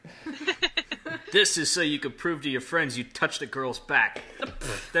 sorry. This is so you can prove to your friends you touched a girl's back.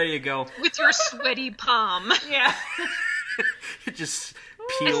 There you go. With your sweaty palm. Yeah. It just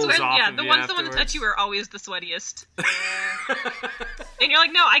I peels swear, off yeah, of the you ones that want to afterwards. touch you are always the sweatiest. And you're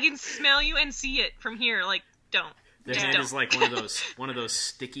like, no, I can smell you and see it from here. Like, don't. Their Just hand don't. is like one of those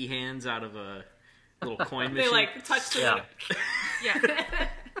sticky hands out of a little coin They machine. like touch the Yeah. Yeah.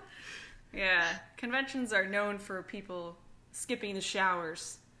 Yeah. Conventions are known for people skipping the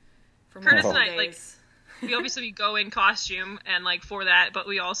showers. For Curtis multiple and I, like, days. We obviously go in costume and like for that, but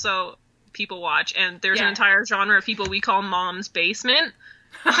we also people watch, and there's an Yeah. entire genre of people we call Mom's Basement.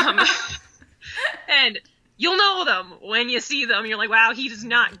 And you'll know them when you see them. You're like, wow, he does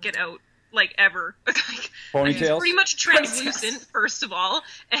not get out like ever. Like, he's Ponytails? pretty much translucent, first of all,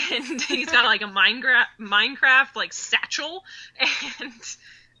 and he's got like a Minecraft like satchel, and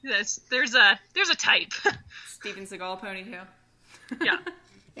there's a type. Steven Seagal ponytail. Yeah.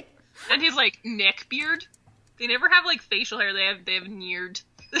 And his like neck beard. They never have like facial hair. They have neared.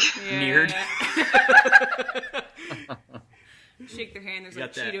 Neared. Shake their hand. There's You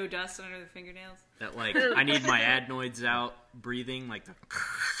like got that. Cheeto dust under their fingernails. That like I need my adenoids out breathing like the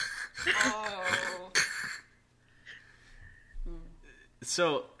Oh.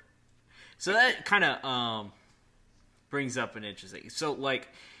 so that kind of brings up an interesting. So like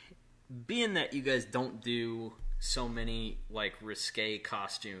being that you guys don't do so many like risque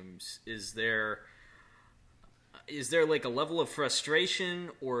costumes, is there like a level of frustration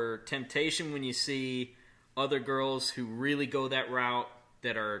or temptation when you see other girls who really go that route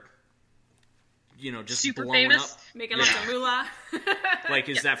that are, you know, just Super blowing famous? up? Making lots of moolah. Like,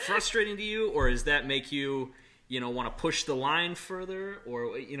 is that frustrating to you, or does that make you, you know, want to push the line further,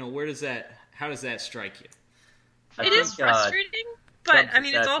 or you know, how does that strike you? I It is think, frustrating, but Trump's I mean,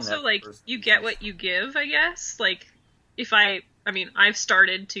 it's asking also that like first you get piece. what you give, I guess. Like, if I've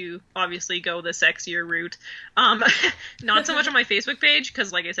started to obviously go the sexier route. Not so much on my Facebook page,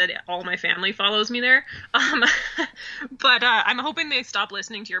 because like I said, all my family follows me there. But I'm hoping they stop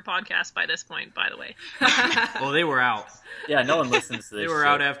listening to your podcast by this point, by the way. Well, they were out. Yeah, no one listens to this. They were shit.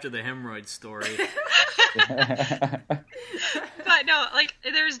 out after the hemorrhoid story. But no, like,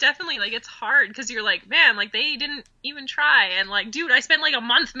 there's definitely, like, it's hard, because you're like, man, like, they didn't even try, and like, dude, I spent like a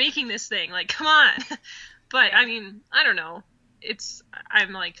month making this thing, like, come on. But, I mean, I don't know.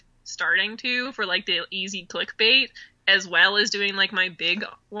 I'm like starting to for like the easy clickbait as well as doing like my big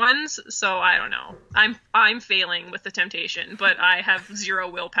ones. So I don't know. I'm failing with the temptation, but I have zero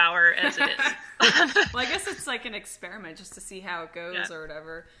willpower as it is. Well, I guess it's like an experiment just to see how it goes Yeah. or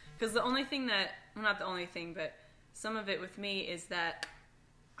whatever. Because the only thing that, well, not the only thing, but some of it with me is that,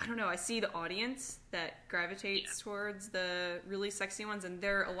 I don't know, I see the audience that gravitates towards the really sexy ones, and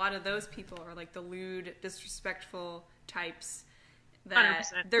a lot of those people are like the lewd, disrespectful types that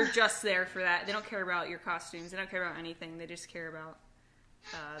 100%. they're just there for that. They don't care about your costumes. They don't care about anything. They just care about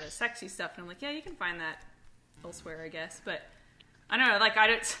the sexy stuff. And I'm like, yeah, you can find that elsewhere, I guess. But I don't know, like, I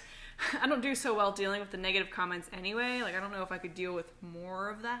don't do so well dealing with the negative comments anyway. Like, I don't know if I could deal with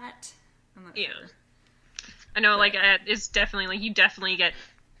more of that. I'm not Yeah. sure. I know, like, it's definitely, like, you definitely get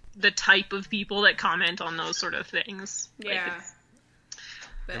the type of people that comment on those sort of things. Like, Yeah. it's-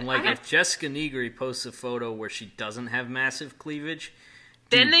 But And like, I have- if Jessica Negri posts a photo where she doesn't have massive cleavage,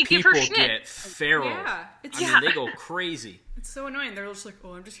 Then dude, they give her people shit. get feral. Yeah, it's- I Yeah. mean, they go crazy. it's so annoying. They're just like,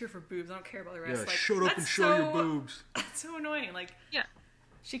 oh, I'm just here for boobs. I don't care about the rest. Yeah, like, shut up that's and show your so- boobs. That's so annoying. Like, Yeah.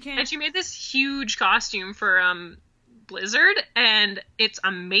 she can't. And she made this huge costume for Blizzard, and it's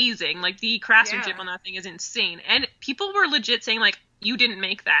amazing. Like, the craftsmanship Yeah. on that thing is insane. And people were legit saying, like, you didn't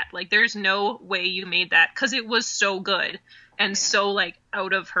make that. Like, there's no way you made that, because it was so good and so, like,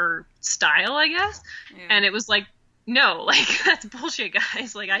 out of her style, I guess. Yeah. And it was like, no, like, that's bullshit,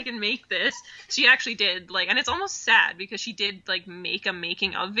 guys. Like, I can make this. She actually did, like, and it's almost sad because she did, like, make a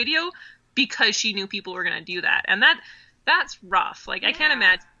making of video, because she knew people were gonna do that, and that's rough. Like I can't Yeah.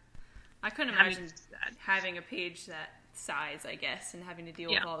 imagine. I couldn't having imagine to do that. having a page that size, I guess, and having to deal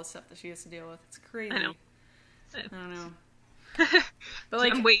with Yeah. all the stuff that she has to deal with. It's crazy. I know. I don't know. But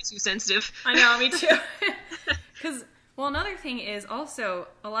like, I'm way too sensitive. I know, me too. Because, well, another thing is also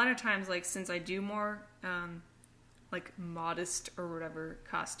a lot of times, like, since I do more, like, modest or whatever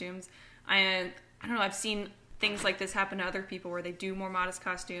costumes, I don't know, I've seen things like this happen to other people where they do more modest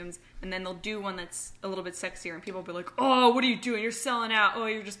costumes and then they'll do one that's a little bit sexier and people will be like, oh, what are you doing? You're selling out. Oh,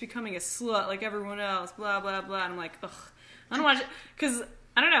 you're just becoming a slut like everyone else, blah, blah, blah. And I'm like, ugh, I don't watch it. Because,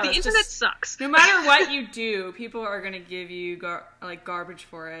 I don't know. The it's internet just, sucks. no matter what you do, people are going to give you garbage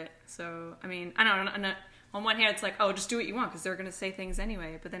for it. So, I mean, I don't know. On one hand, it's like, oh, just do what you want because they're going to say things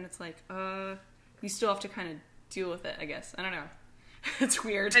anyway. But then it's like, you still have to kind of deal with it, I guess. I don't know. It's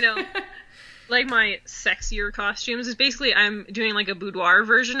weird. I know. Like my sexier costumes is basically I'm doing like a boudoir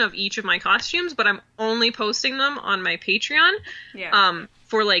version of each of my costumes, but I'm only posting them on my Patreon. Yeah.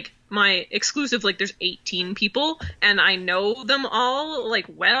 For like my exclusive, like there's 18 people and I know them all like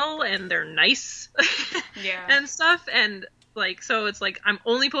well and they're nice Yeah. and stuff, and like so it's like I'm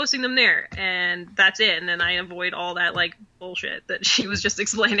only posting them there and that's it, and then I avoid all that like bullshit that she was just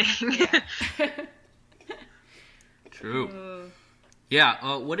explaining. Yeah. True.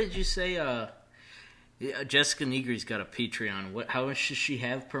 Yeah. What did you say? Jessica Negri's got a Patreon. How much does she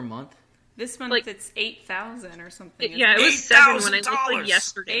have per month? This month Like- it's 8,000 or something. Yeah, it was 7 when I looked $8,000. like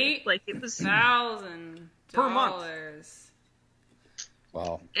yesterday. Eight Like it was $8,000 Per month.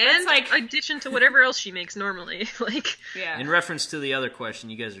 Wow. and like- addition to whatever else she makes normally. Like Yeah. In reference to the other question,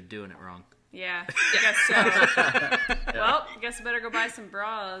 you guys are doing it wrong. Yeah. I guess so. Well, I guess I better go buy some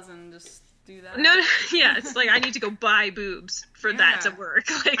bras and just do that. no, yeah, it's like I need to go buy boobs for that to Yeah. work.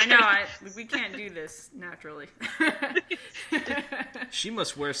 Like I know. We can't do this naturally. She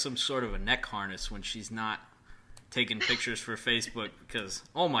must wear some sort of a neck harness when she's not taking pictures for Facebook because,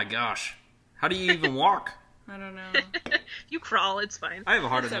 oh my gosh, how do you even walk? I don't know. you crawl, it's fine. I have a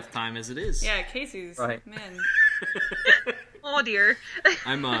hard That's enough okay. time as it is. Yeah, Casey's. Right. Man. Oh dear.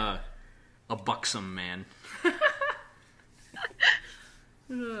 I'm a buxom man.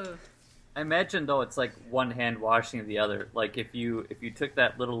 Ugh. I imagine though it's like one hand washing the other. Like if you took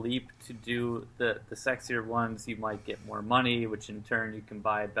that little leap to do the sexier ones, you might get more money, which in turn you can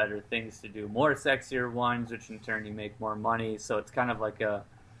buy better things to do more sexier ones, which in turn you make more money. So it's kind of like a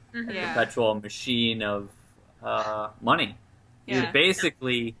Yeah. perpetual machine of money. Yeah. You're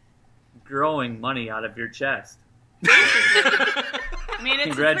basically growing money out of your chest. I mean, it's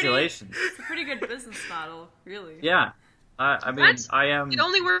Congratulations. it's a pretty good business model, really. Yeah. I mean, That's- I am. It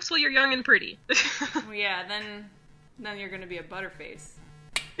only works while you're young and pretty. Well, yeah, then you're going to be a butterface.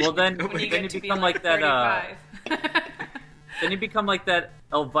 Well, then When you then get you to be become like that. 35. Then you become like that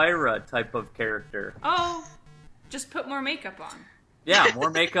Elvira type of character. Oh, just put more makeup on. Yeah,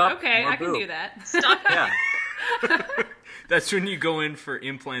 more makeup. Okay, more I can boob. do that. Stop. Yeah, That's when you go in for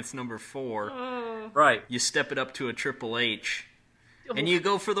implants number 4. Oh, right. You step it up to a Triple H, and you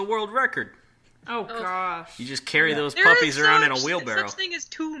go for the world record. oh gosh. You just carry those There puppies is around in a such- wheelbarrow. Such thing as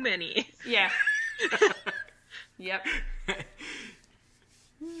too many. Yeah. Yep.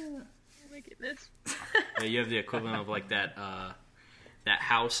 Oh my goodness. Yeah, you have the equivalent of like that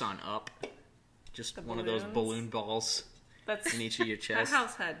house on Up. Just The one of those balloons? balloon balls That's in each of your that chests.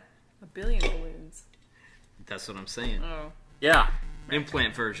 house had 1 billion balloons. That's what I'm saying. Oh. Yeah,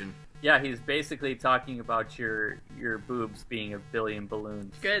 Implant version. yeah. He's basically talking about your boobs being 1 billion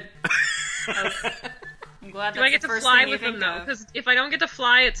balloons. Good. I'm glad that's Do I get the to first fly thing you with them think though? of. Because if I don't get to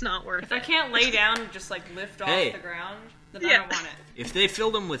fly, it's not worth If I it. can't lay down and just like lift off Hey. the ground, then I Yeah. don't want it. If they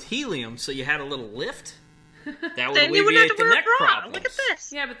filled them with helium so you had a little lift, that would Then you wouldn't alleviate have to the wear a neck bra. problems. Look at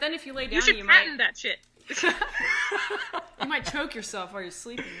this. Yeah, but then if you lay down, You should you patent might that shit. you might choke yourself while you're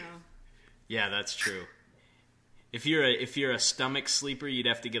sleeping though. Yeah, that's true. If you're a stomach sleeper, you'd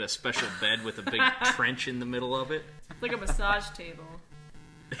have to get a special bed with a big trench in the middle of it. It's like a massage table.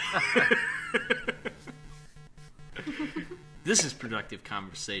 This is productive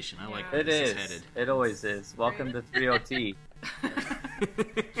conversation. I like Yeah. where It this is. is headed. It always is. Welcome to 30T.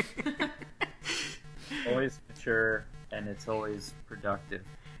 Always mature, and it's always productive.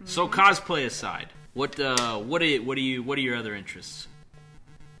 So cosplay aside, what are your other interests?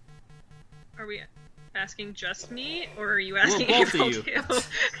 Are we asking just me, or are you asking both of April you.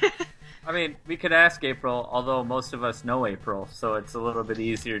 too? I mean, we could ask April, although most of us know April, so it's a little bit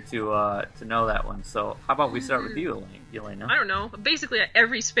easier to know that one. So, how about we start with you, Elena? I don't know. Basically,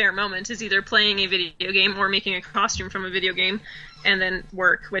 every spare moment is either playing a video game or making a costume from a video game, and then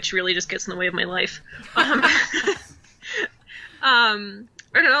work, which really just gets in the way of my life.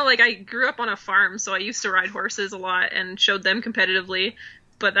 I don't know, like, I grew up on a farm, so I used to ride horses a lot and showed them competitively,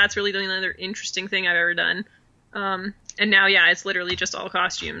 but that's really the only other interesting thing I've ever done. And now, yeah, it's literally just all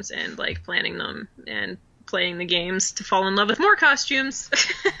costumes and, like, planning them and playing the games to fall in love with more costumes.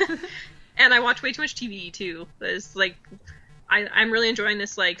 And I watch way too much TV, too. It's, like, I'm really enjoying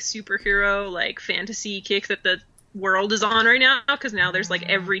this, like, superhero, like, fantasy kick that the world is on right now, because now there's, like,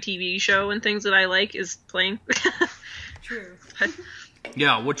 every TV show and things that I like is playing. True.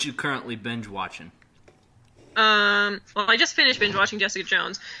 Yeah, what you currently binge watching? Well, I just finished binge watching Jessica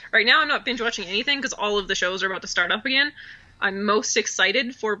Jones. Right now, I'm not binge watching anything because all of the shows are about to start up again. I'm most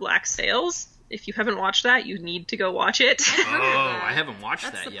excited for Black Sails. If you haven't watched that, you need to go watch it. Oh, I haven't watched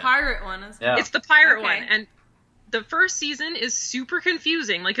That's that the yet. pirate one, isn't Yeah. it? It's the pirate Okay. one, and the first season is super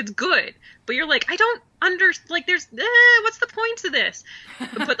confusing. Like, it's good, but you're like, I don't like, there's, what's the point to this?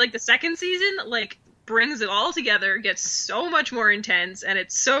 But, like, the second season, like, brings it all together, gets so much more intense, and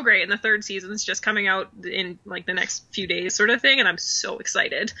it's so great. And the third season's just coming out in, like, the next few days sort of thing, and I'm so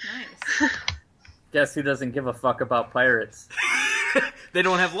excited. Nice. Guess who doesn't give a fuck about pirates? They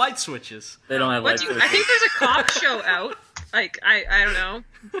don't have light switches. They don't have What light do you, switches. I think there's a cop show out. Like, I don't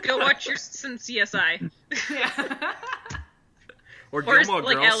know. Go watch some CSI. Yeah. Or Or Gilmore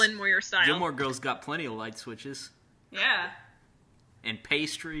like Girls. Ellen Moyer style. Gilmore Girls got plenty of light switches. Yeah. And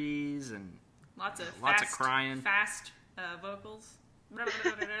pastries and... Lots of crying. Fast vocals.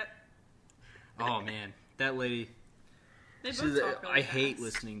 Oh, man. That lady... They both talk really I hate fast.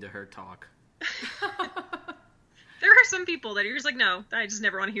 listening to her talk. There are some people that are just like, no, I just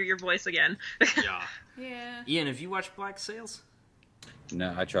never want to hear your voice again. Yeah. Yeah. Ian, have you watched Black Sails?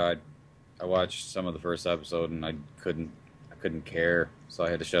 No, I tried. I watched some of the first episode and I couldn't care, so I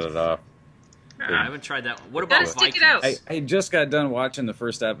had to shut it off. I haven't tried that one. What about Gotta stick Vikings? it out. I just got done watching the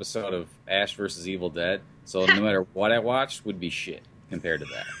first episode of Ash vs. Evil Dead, so no matter what I watched would be shit compared to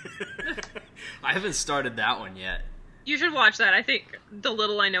that. I haven't started that one yet. You should watch that. I think the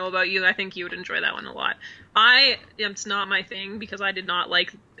little I know about you, I think you would enjoy that one a lot. It's not my thing because I did not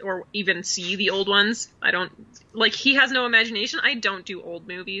like or even see the old ones. I don't like. He has no imagination. I don't do old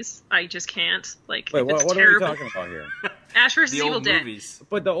movies. I just can't. Like, Wait, if it's what are we terrible. talking about here? Ash vs. The Evil old Dead. movies.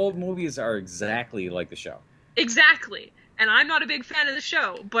 But the old movies are exactly like the show. Exactly. And I'm not a big fan of the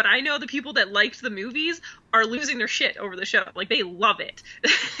show, but I know the people that liked the movies are losing their shit over the show. Like, they love it.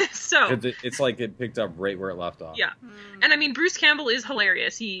 So, It's like it picked up right where it left off. yeah. And I mean, Bruce Campbell is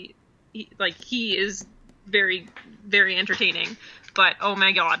hilarious. He is very, very entertaining. But, oh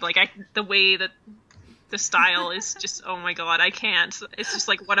my god, like, the way that the style is just, oh my god, I can't. It's just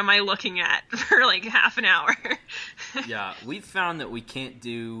like, what am I looking at for like half an hour? Yeah, we've found that we can't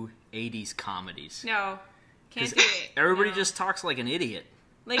do 80s comedies. No. Can't 'Cause do it. everybody No. just talks like an idiot.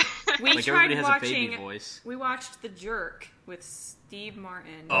 Like, we Like tried everybody has watching... a baby voice. We watched The Jerk with Steve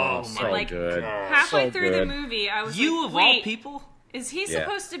Martin. Oh, so my like, good. Halfway so through good. the movie, I was You like, of wait, all people? is he Yeah.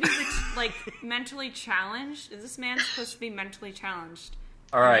 supposed to be, like, mentally challenged? Is this man supposed to be mentally challenged?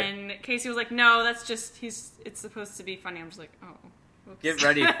 All right, And Casey was like, no, that's just, it's supposed to be funny. I'm just like, oh. Whoops. get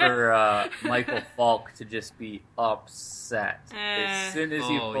ready for Michael Falk to just be upset. As soon as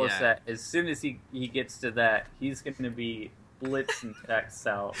he Oh, posts yeah. that, as soon as he gets to that, he's going to be blitzing text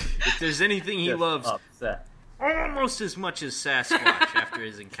out. If there's anything he Just loves upset. almost as much as Sasquatch after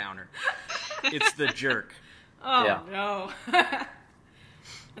his encounter, it's The Jerk. Oh, Yeah. no.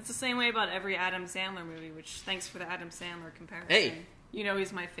 It's the same way about every Adam Sandler movie, which, thanks for the Adam Sandler comparison. Hey. You know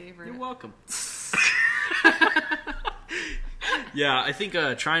he's my favorite. You're welcome. Yeah, I think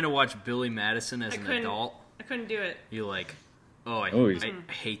trying to watch Billy Madison as I an couldn't- adult, I couldn't do it. you're like, oh, he's-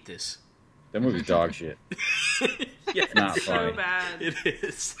 I hate this. That movie's dog shit. Yeah, Not So funny. bad. it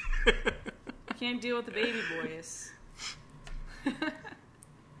is. I can't deal with the baby voice.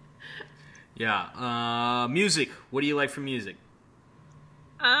 Yeah, music. What do you like for music?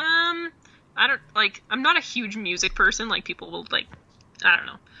 I don't, like, I'm not a huge music person. Like, people will, like, I don't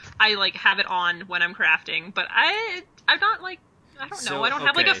know. I, like, have it on when I'm crafting, but I'm not, like, I don't know. So, I don't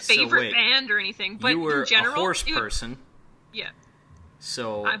have, like, a okay, so favorite wait. band or anything, but You were in general... a horse it would- person, Yeah.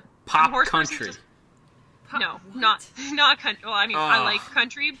 so I'm a pop horse person, country. just- Pop- No, what? not country. Well, I mean, I Ugh. like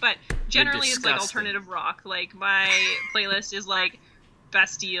country, but generally it's like disgusting. alternative rock. Like my playlist is like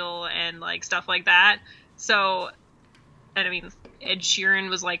Bastille and like stuff like that. So, and I mean, Ed Sheeran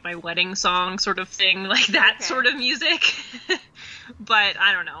was like my wedding song sort of thing, like that Okay. sort of music. But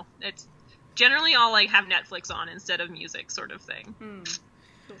I don't know. It's generally I'll like have Netflix on instead of music, sort of thing.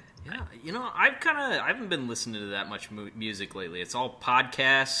 Yeah, you know, I haven't been listening to that much music lately. It's all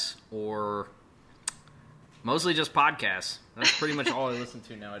podcasts or mostly just podcasts. That's pretty much all I listen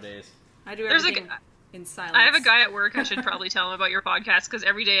to nowadays. I do There's everything. in silence. I have a guy at work, I should probably tell him about your podcast, because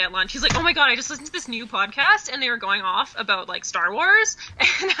every day at lunch he's like, oh my god, I just listened to this new podcast and they were going off about like Star Wars,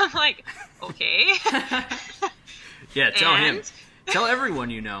 and I'm like, okay. Yeah, tell him. And? Tell everyone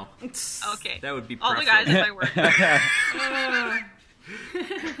you know. Okay. That would be all the preferable. guys at my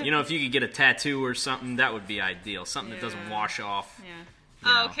work. You know, if you could get a tattoo or something, that would be ideal. Something that doesn't Yeah. wash off. Yeah.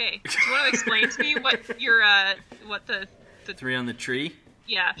 You know. Okay. Do you want to explain to me what your what the 3 on the tree.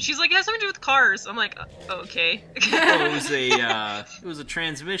 yeah? She's like, it has something to do with cars. I'm like, okay. Oh, it was a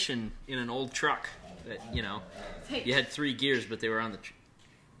transmission in an old truck that, you know, you had 3 gears, but they were on the tree.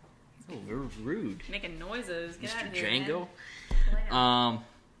 Oh, very rude. Making noises. Get out Mr. of here, Django. man.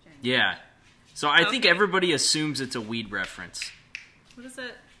 Yeah. So I think Okay. everybody assumes it's a weed reference, What is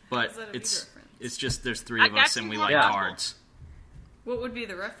it? but How is that a it's reference? it's just there's 3 I of us got and we you. like Yeah. cards. What would be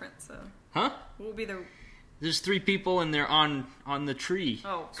the reference, though? Huh? What would be the... There's 3 people and they're on the tree.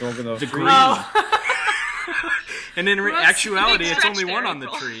 Oh. Smoking those The trees. green. And in Whoops. actuality, Big it's only stretch one there, on the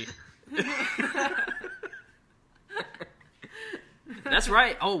April. tree. That's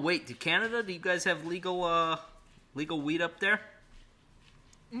right. Oh wait, do you guys have legal weed up there?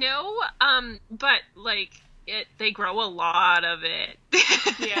 No, but like they grow a lot of it.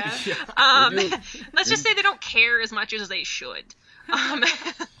 Yeah. We do. Let's just say they don't care as much as they should.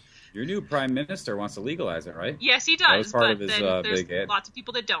 Your new prime minister wants to legalize it, right? Yes, he That was does, part but of his, then there's big ad. lots of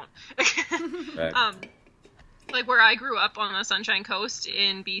people that don't. Right. Like where I grew up on the Sunshine Coast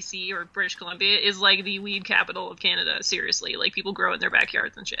in BC or British Columbia is like the weed capital of Canada. Seriously, like people grow it in their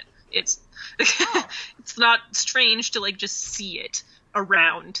backyards and shit. It's it's not strange to like just see it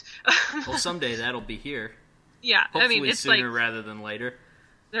around. Well, someday that'll be here. Yeah, Hopefully I mean it's sooner like rather than later.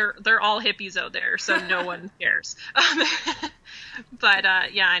 they're all hippies out there, so no one cares. But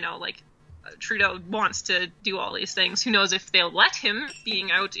yeah, I know like Trudeau wants to do all these things. Who knows if they'll let him,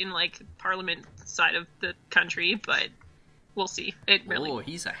 being out in like Parliament side of the country, but we'll see. It really. Oh,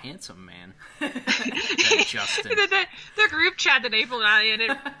 he's a handsome man. That Justin. the group chat that April and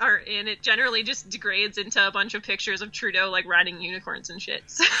I are in, it generally just degrades into a bunch of pictures of Trudeau like riding unicorns and shit.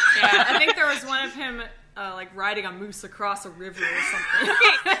 So. Yeah, I think there was one of him like riding a moose across a river or something.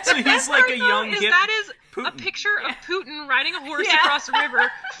 So he's Best like part, a though, young is hip that is a Putin. picture of Putin riding a horse Yeah. across a river,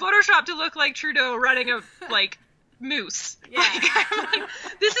 photoshopped to look like Trudeau riding a like moose. Yeah. Like, I'm like,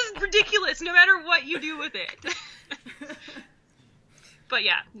 this is ridiculous. No matter what you do with it. But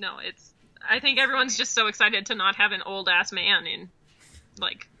yeah, no, it's. I think everyone's just so excited to not have an old ass man in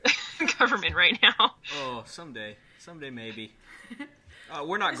like government right now. Oh, someday maybe.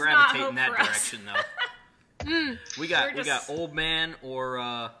 We're not There's not gravitating hope that for us. direction though. We got We're just- old man or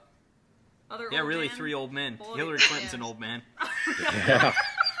Other yeah, old really man? 3 old men. Boy, Hillary Clinton's yeah. an old man. Yeah.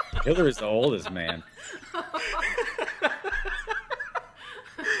 Hitler's the oldest man.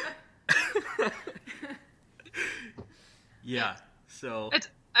 Yeah. So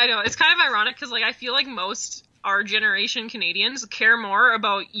I know it's kind of ironic because like I feel like most our generation Canadians care more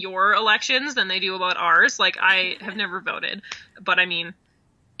about your elections than they do about ours. Like I have never voted, but I mean,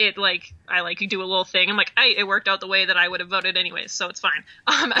 it like I like you do a little thing. I'm like, hey, it worked out the way that I would have voted anyways, so it's fine.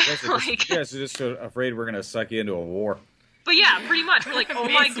 Like, You guys are just afraid we're gonna suck you into a war. but yeah, pretty much. We're like, oh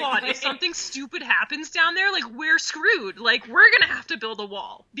my god, Basically. if something stupid happens down there, like we're screwed. Like we're gonna have to build a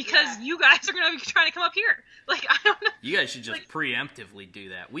wall because Yeah. you guys are gonna be trying to come up here. Like I don't know. you guys should just Like- preemptively do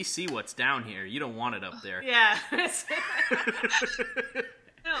that. We see what's down here. You don't want it up there. Yeah.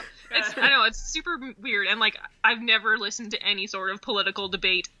 No, I know it's super weird, and like I've never listened to any sort of political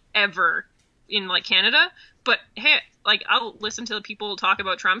debate ever in like Canada. But hey, like I'll listen to the people talk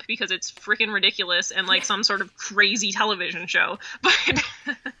about Trump because it's freaking ridiculous and like some sort of crazy television show. But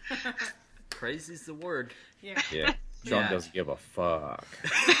Crazy's the word. Yeah. Yeah. Trump Yeah. doesn't give a fuck.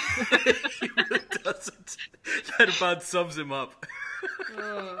 He really doesn't. That about sums him up.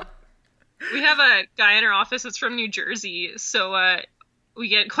 Ugh. we have a guy in our office that's from New Jersey, so we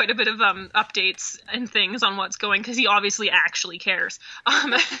get quite a bit of updates and things on what's going because he obviously actually cares.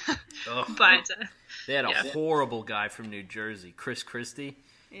 Ugh. But They had a Yeah. horrible guy from New Jersey, Chris Christie.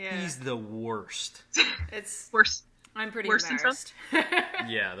 Yeah. He's the worst. It's. worse. I'm pretty worse than Trump? embarrassed.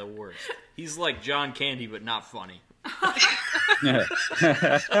 Yeah, the worst. He's like John Candy, but not funny.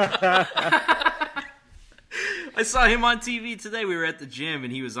 I saw him on TV today. We were at the gym,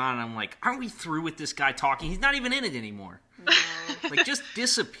 and he was on, and I'm like, aren't we through with this guy talking? He's not even in it anymore. Like, just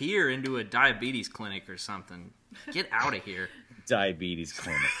disappear into a diabetes clinic or something. Get out of here. Diabetes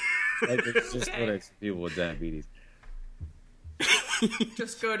clinic. Like, it's just Okay. what it's people with diabetes.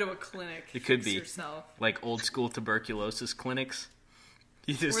 Just go to a clinic. It could Fix be. yourself. Like old school tuberculosis clinics.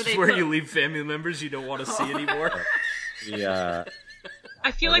 This Where is they where put- you leave family members you don't want to see anymore. The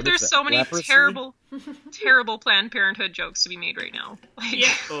I feel What like is there's that, so many leprosy? terrible Planned Parenthood jokes to be made right now. Like,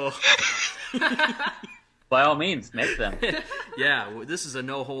 Yeah. Oh, By all means, make them. yeah. Well, this is a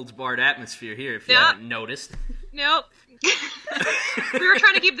no holds barred atmosphere here. If you Yeah. haven't noticed. Nope. We were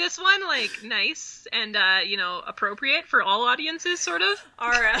trying to keep this one like nice and appropriate for all audiences, sort of.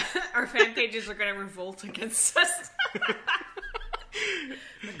 Our fan pages are gonna revolt against us.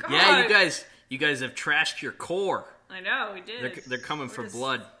 Yeah, God. you guys have trashed your core. I know, we did. They're coming We're for just-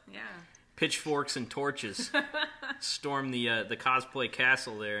 blood. Yeah. Pitchforks and torches. Storm the cosplay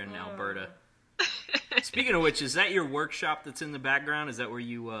castle there in Alberta. Speaking of which, is that your workshop that's in the background? Is that where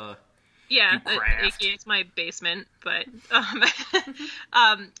you Yeah, You craft. it's my basement, but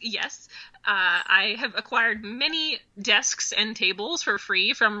yes, I have acquired many desks and tables for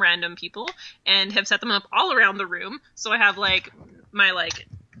free from random people, and have set them up all around the room. So I have like my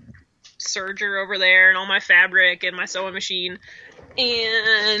serger over there, and all my fabric, and my sewing machine,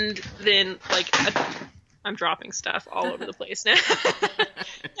 and then I'm dropping stuff all over the place now.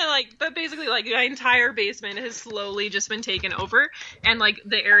 And but basically my entire basement has slowly just been taken over, and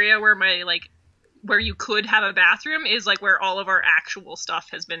the area where my where you could have a bathroom is where all of our actual stuff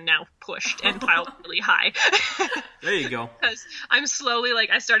has been now pushed and piled really high. There you go. Because I'm slowly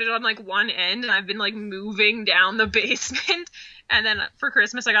I started on one end, and I've been moving down the basement, and then for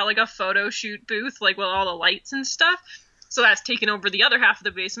Christmas I got a photo shoot booth with all the lights and stuff. So that's taken over the other half of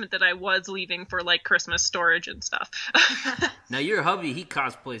the basement that I was leaving for Christmas storage and stuff. Now your hubby, he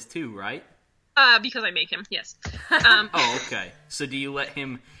cosplays too, right? Because I make him, yes. Oh, okay. So do you let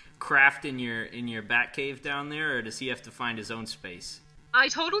him craft in your bat cave down there, or does he have to find his own space? I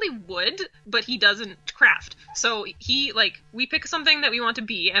totally would, but he doesn't craft. So he we pick something that we want to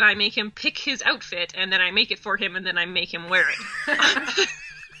be, and I make him pick his outfit, and then I make it for him, and then I make him wear it.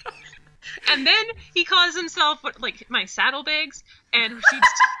 And then he calls himself my saddlebags, and proceeds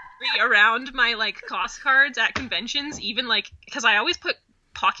to carry around my cost cards at conventions, even because I always put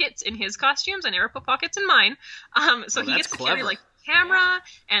pockets in his costumes. I never put pockets in mine. So Oh, he that's gets to carry clever. camera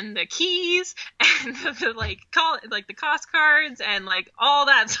and the keys and the cost cards and all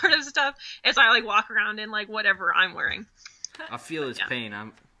that sort of stuff as I walk around in whatever I'm wearing. I feel his Yeah. pain.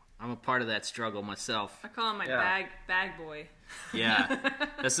 I'm a part of that struggle myself. I call him my Yeah. bag boy. Yeah,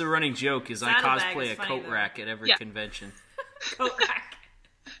 that's the running joke. Is I Saddlebag cosplay is a funny, coat though. rack at every Yeah. convention. Coat rack.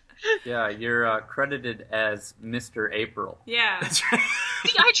 Yeah, you're credited as Mr. April. Yeah. That's right.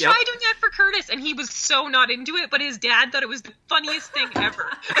 See, I tried doing that for Curtis, and he was so not into it, but his dad thought it was the funniest thing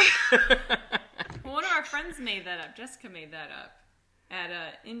ever. Well, one of our friends made that up. Jessica made that up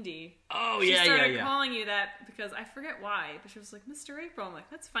at Indie. Oh She yeah, started yeah. calling you that because I forget why, but she was like, Mr. April. I'm like,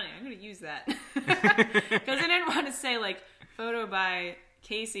 that's funny. I'm going to use that. Because I didn't want to say, photo by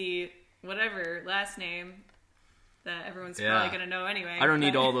Casey, whatever, last name, that everyone's Yeah. probably going to know anyway. I don't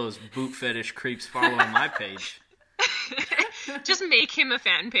need but- all those boot fetish creeps following my page. Just make him a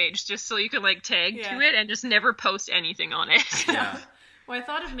fan page, just so you can tag Yeah. to it and just never post anything on it. Yeah. Well, I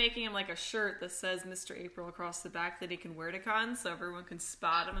thought of making him a shirt that says Mr. April across the back that he can wear to cons, so everyone can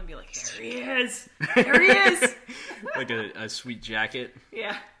spot him and be like, there he is! There he is! Like a sweet jacket.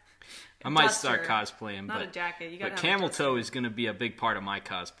 Yeah. I might Duster. start cosplaying, Not a but jacket. You gotta but have a camel duster. toe is going to be a big part of my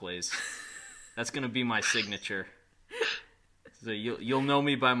cosplays. That's going to be my signature. So you'll know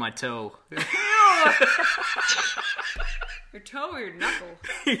me by my toe. Your toe or your knuckle?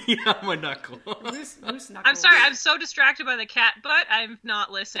 Yeah, my knuckle. Loose knuckle. I'm sorry, I'm so distracted by the cat butt, I've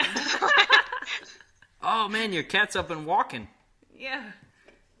not listened. Oh man, your cat's up and walking. Yeah.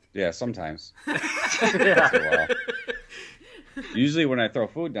 Yeah, sometimes. Yeah. After a while. Usually when I throw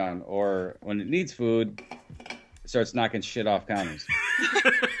food down or when it needs food, it starts knocking shit off counters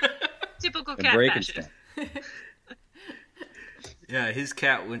Typical and cat breaking fashion. stuff. Yeah, his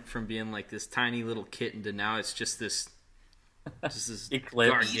cat went from being like this tiny little kitten to now it's just this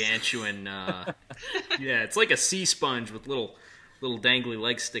Eclipse. gargantuan. Yeah, it's like a sea sponge with little dangly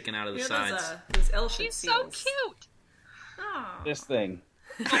legs sticking out of the You know sides. those elephant She's so seals. cute. Oh. This thing.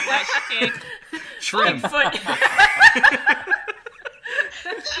 Okay. Shrimp. Foot.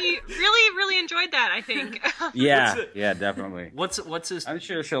 She really, really enjoyed that, I think. Yeah, What's it? yeah, definitely. What's his I'm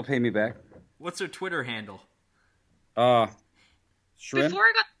sure she'll pay me back. what's her Twitter handle? Shrimp? Before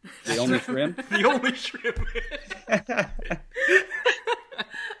I got The only shrimp? The only shrimp.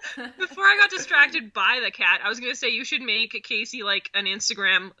 Before I got distracted by the cat, I was gonna say you should make Casey an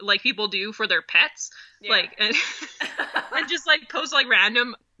Instagram like people do for their pets, Yeah. and just post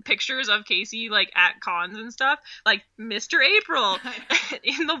random pictures of Casey at cons and stuff, like Mr. April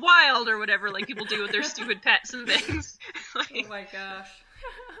in the wild or whatever, like people do with their stupid pets and things. Oh my gosh.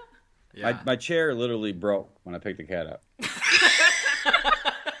 Yeah. My chair literally broke when I picked the cat up.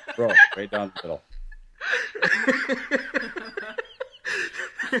 Bro, right down the middle.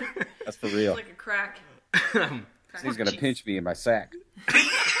 That's for real. Like a crack. He's gonna pinch me in my sack.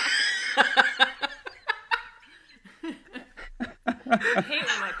 I hate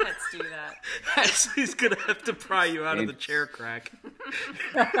when my pets do that. Ashley's gonna have to pry you out of the chair crack.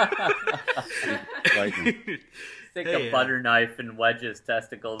 Lightning. Take Hey, a butter knife and wedge his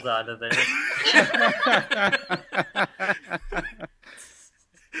testicles out of there.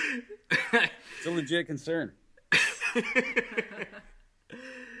 It's a legit concern.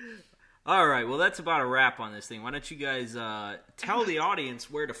 All right, well, that's about a wrap on this thing. Why don't you guys tell the audience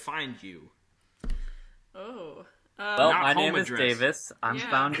where to find you? Oh. Well, Not my home name is address. Davis. I'm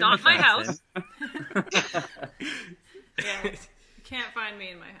Yeah. found in Not my Wisconsin. Yeah. You can't find me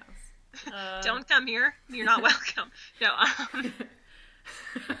in my house. Don't come here. You're not welcome. No.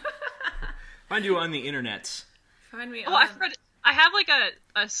 Find you on the internets. Find me Oh, I have like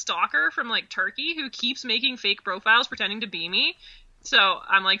a stalker from like Turkey who keeps making fake profiles pretending to be me. So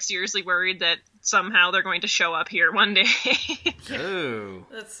I'm like seriously worried that somehow they're going to show up here one day. Oh.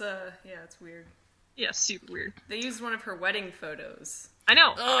 That's, it's weird. Yeah, super weird. They used one of her wedding photos. I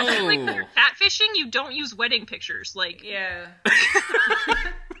know. I feel like when Oh. you're catfishing, you don't use wedding pictures. Like, Yeah.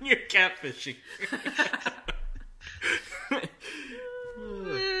 You're catfishing.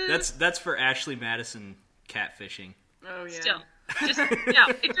 That's for Ashley Madison catfishing. Oh, yeah. still. Just,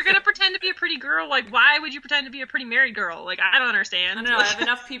 if you're gonna pretend to be a pretty girl, like, why would you pretend to be a pretty married girl? Like, I don't understand. I don't know, I have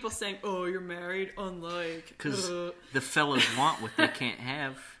enough people saying, oh, you're married, unlike. Because the fellas want what they can't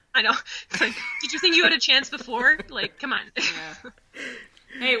have. I know. It's like, did you think you had a chance before? Like, come on. Yeah.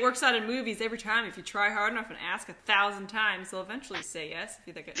 Hey, it works out in movies every time. If you try hard enough and ask 1,000 times, they'll eventually say yes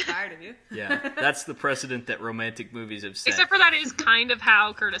if they get tired of you. Yeah, that's the precedent that romantic movies have set. Except for that is kind of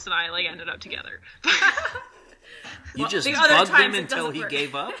how Curtis and I, like, ended up together. You just the other bugged him times it until doesn't he work.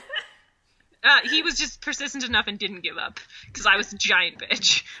 gave up? He was just persistent enough and didn't give up. Because I was a giant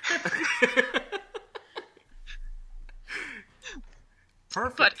bitch.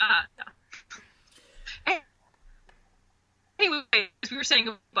 Perfect. But, yeah. Anyways, we were saying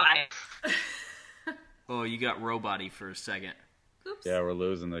goodbye. Oh, you got robot-y for a second. Oops. Yeah, we're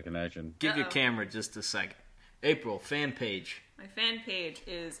losing the connection. Give your Uh-oh. camera just a second. April, fan page. My fan page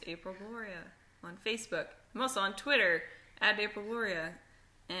is April Gloria on Facebook. I'm also on Twitter at April Gloria.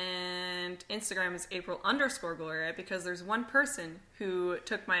 And Instagram is April_Gloria because there's one person who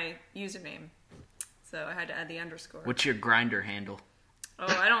took my username. So I had to add the underscore. What's your grinder handle? Oh,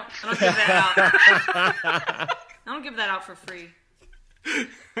 I don't give that out. I don't give that out for free.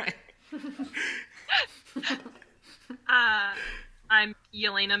 I'm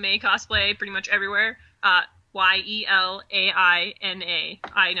Yelena May cosplay pretty much everywhere. YELAINA.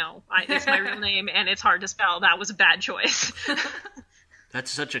 I know. It's my real name, and it's hard to spell. That was a bad choice. That's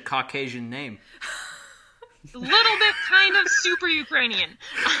such a Caucasian name. Little bit kind of super Ukrainian.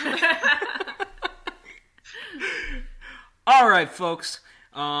 All right, folks.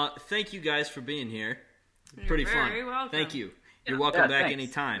 Thank you guys for being here. Pretty fun. very welcome. Thank you. You're welcome Yeah, back thanks.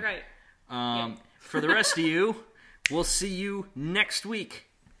 anytime. Right. For the rest of you, we'll see you next week.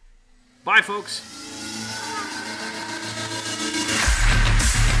 Bye, folks.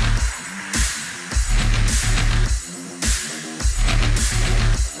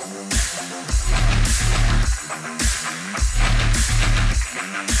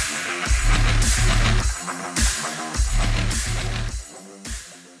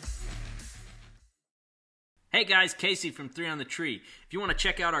 Hey guys, Casey from 3 on the Tree. If you want to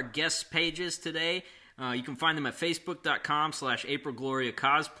check out our guest pages today, you can find them at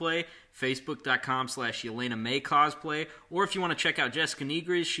facebook.com/AprilGloriaCosplay, facebook.com/Yelena May Cosplay, or if you want to check out Jessica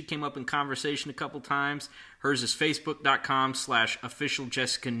Nigri's, she came up in conversation a couple times. Hers is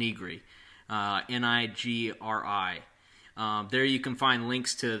facebook.com/officialjessicanigri, Nigri. There you can find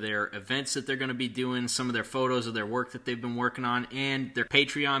links to their events that they're going to be doing, some of their photos of their work that they've been working on, and their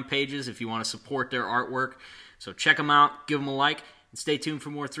Patreon pages if you want to support their artwork. So check them out, give them a like, and stay tuned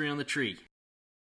for more 3 on the Tree.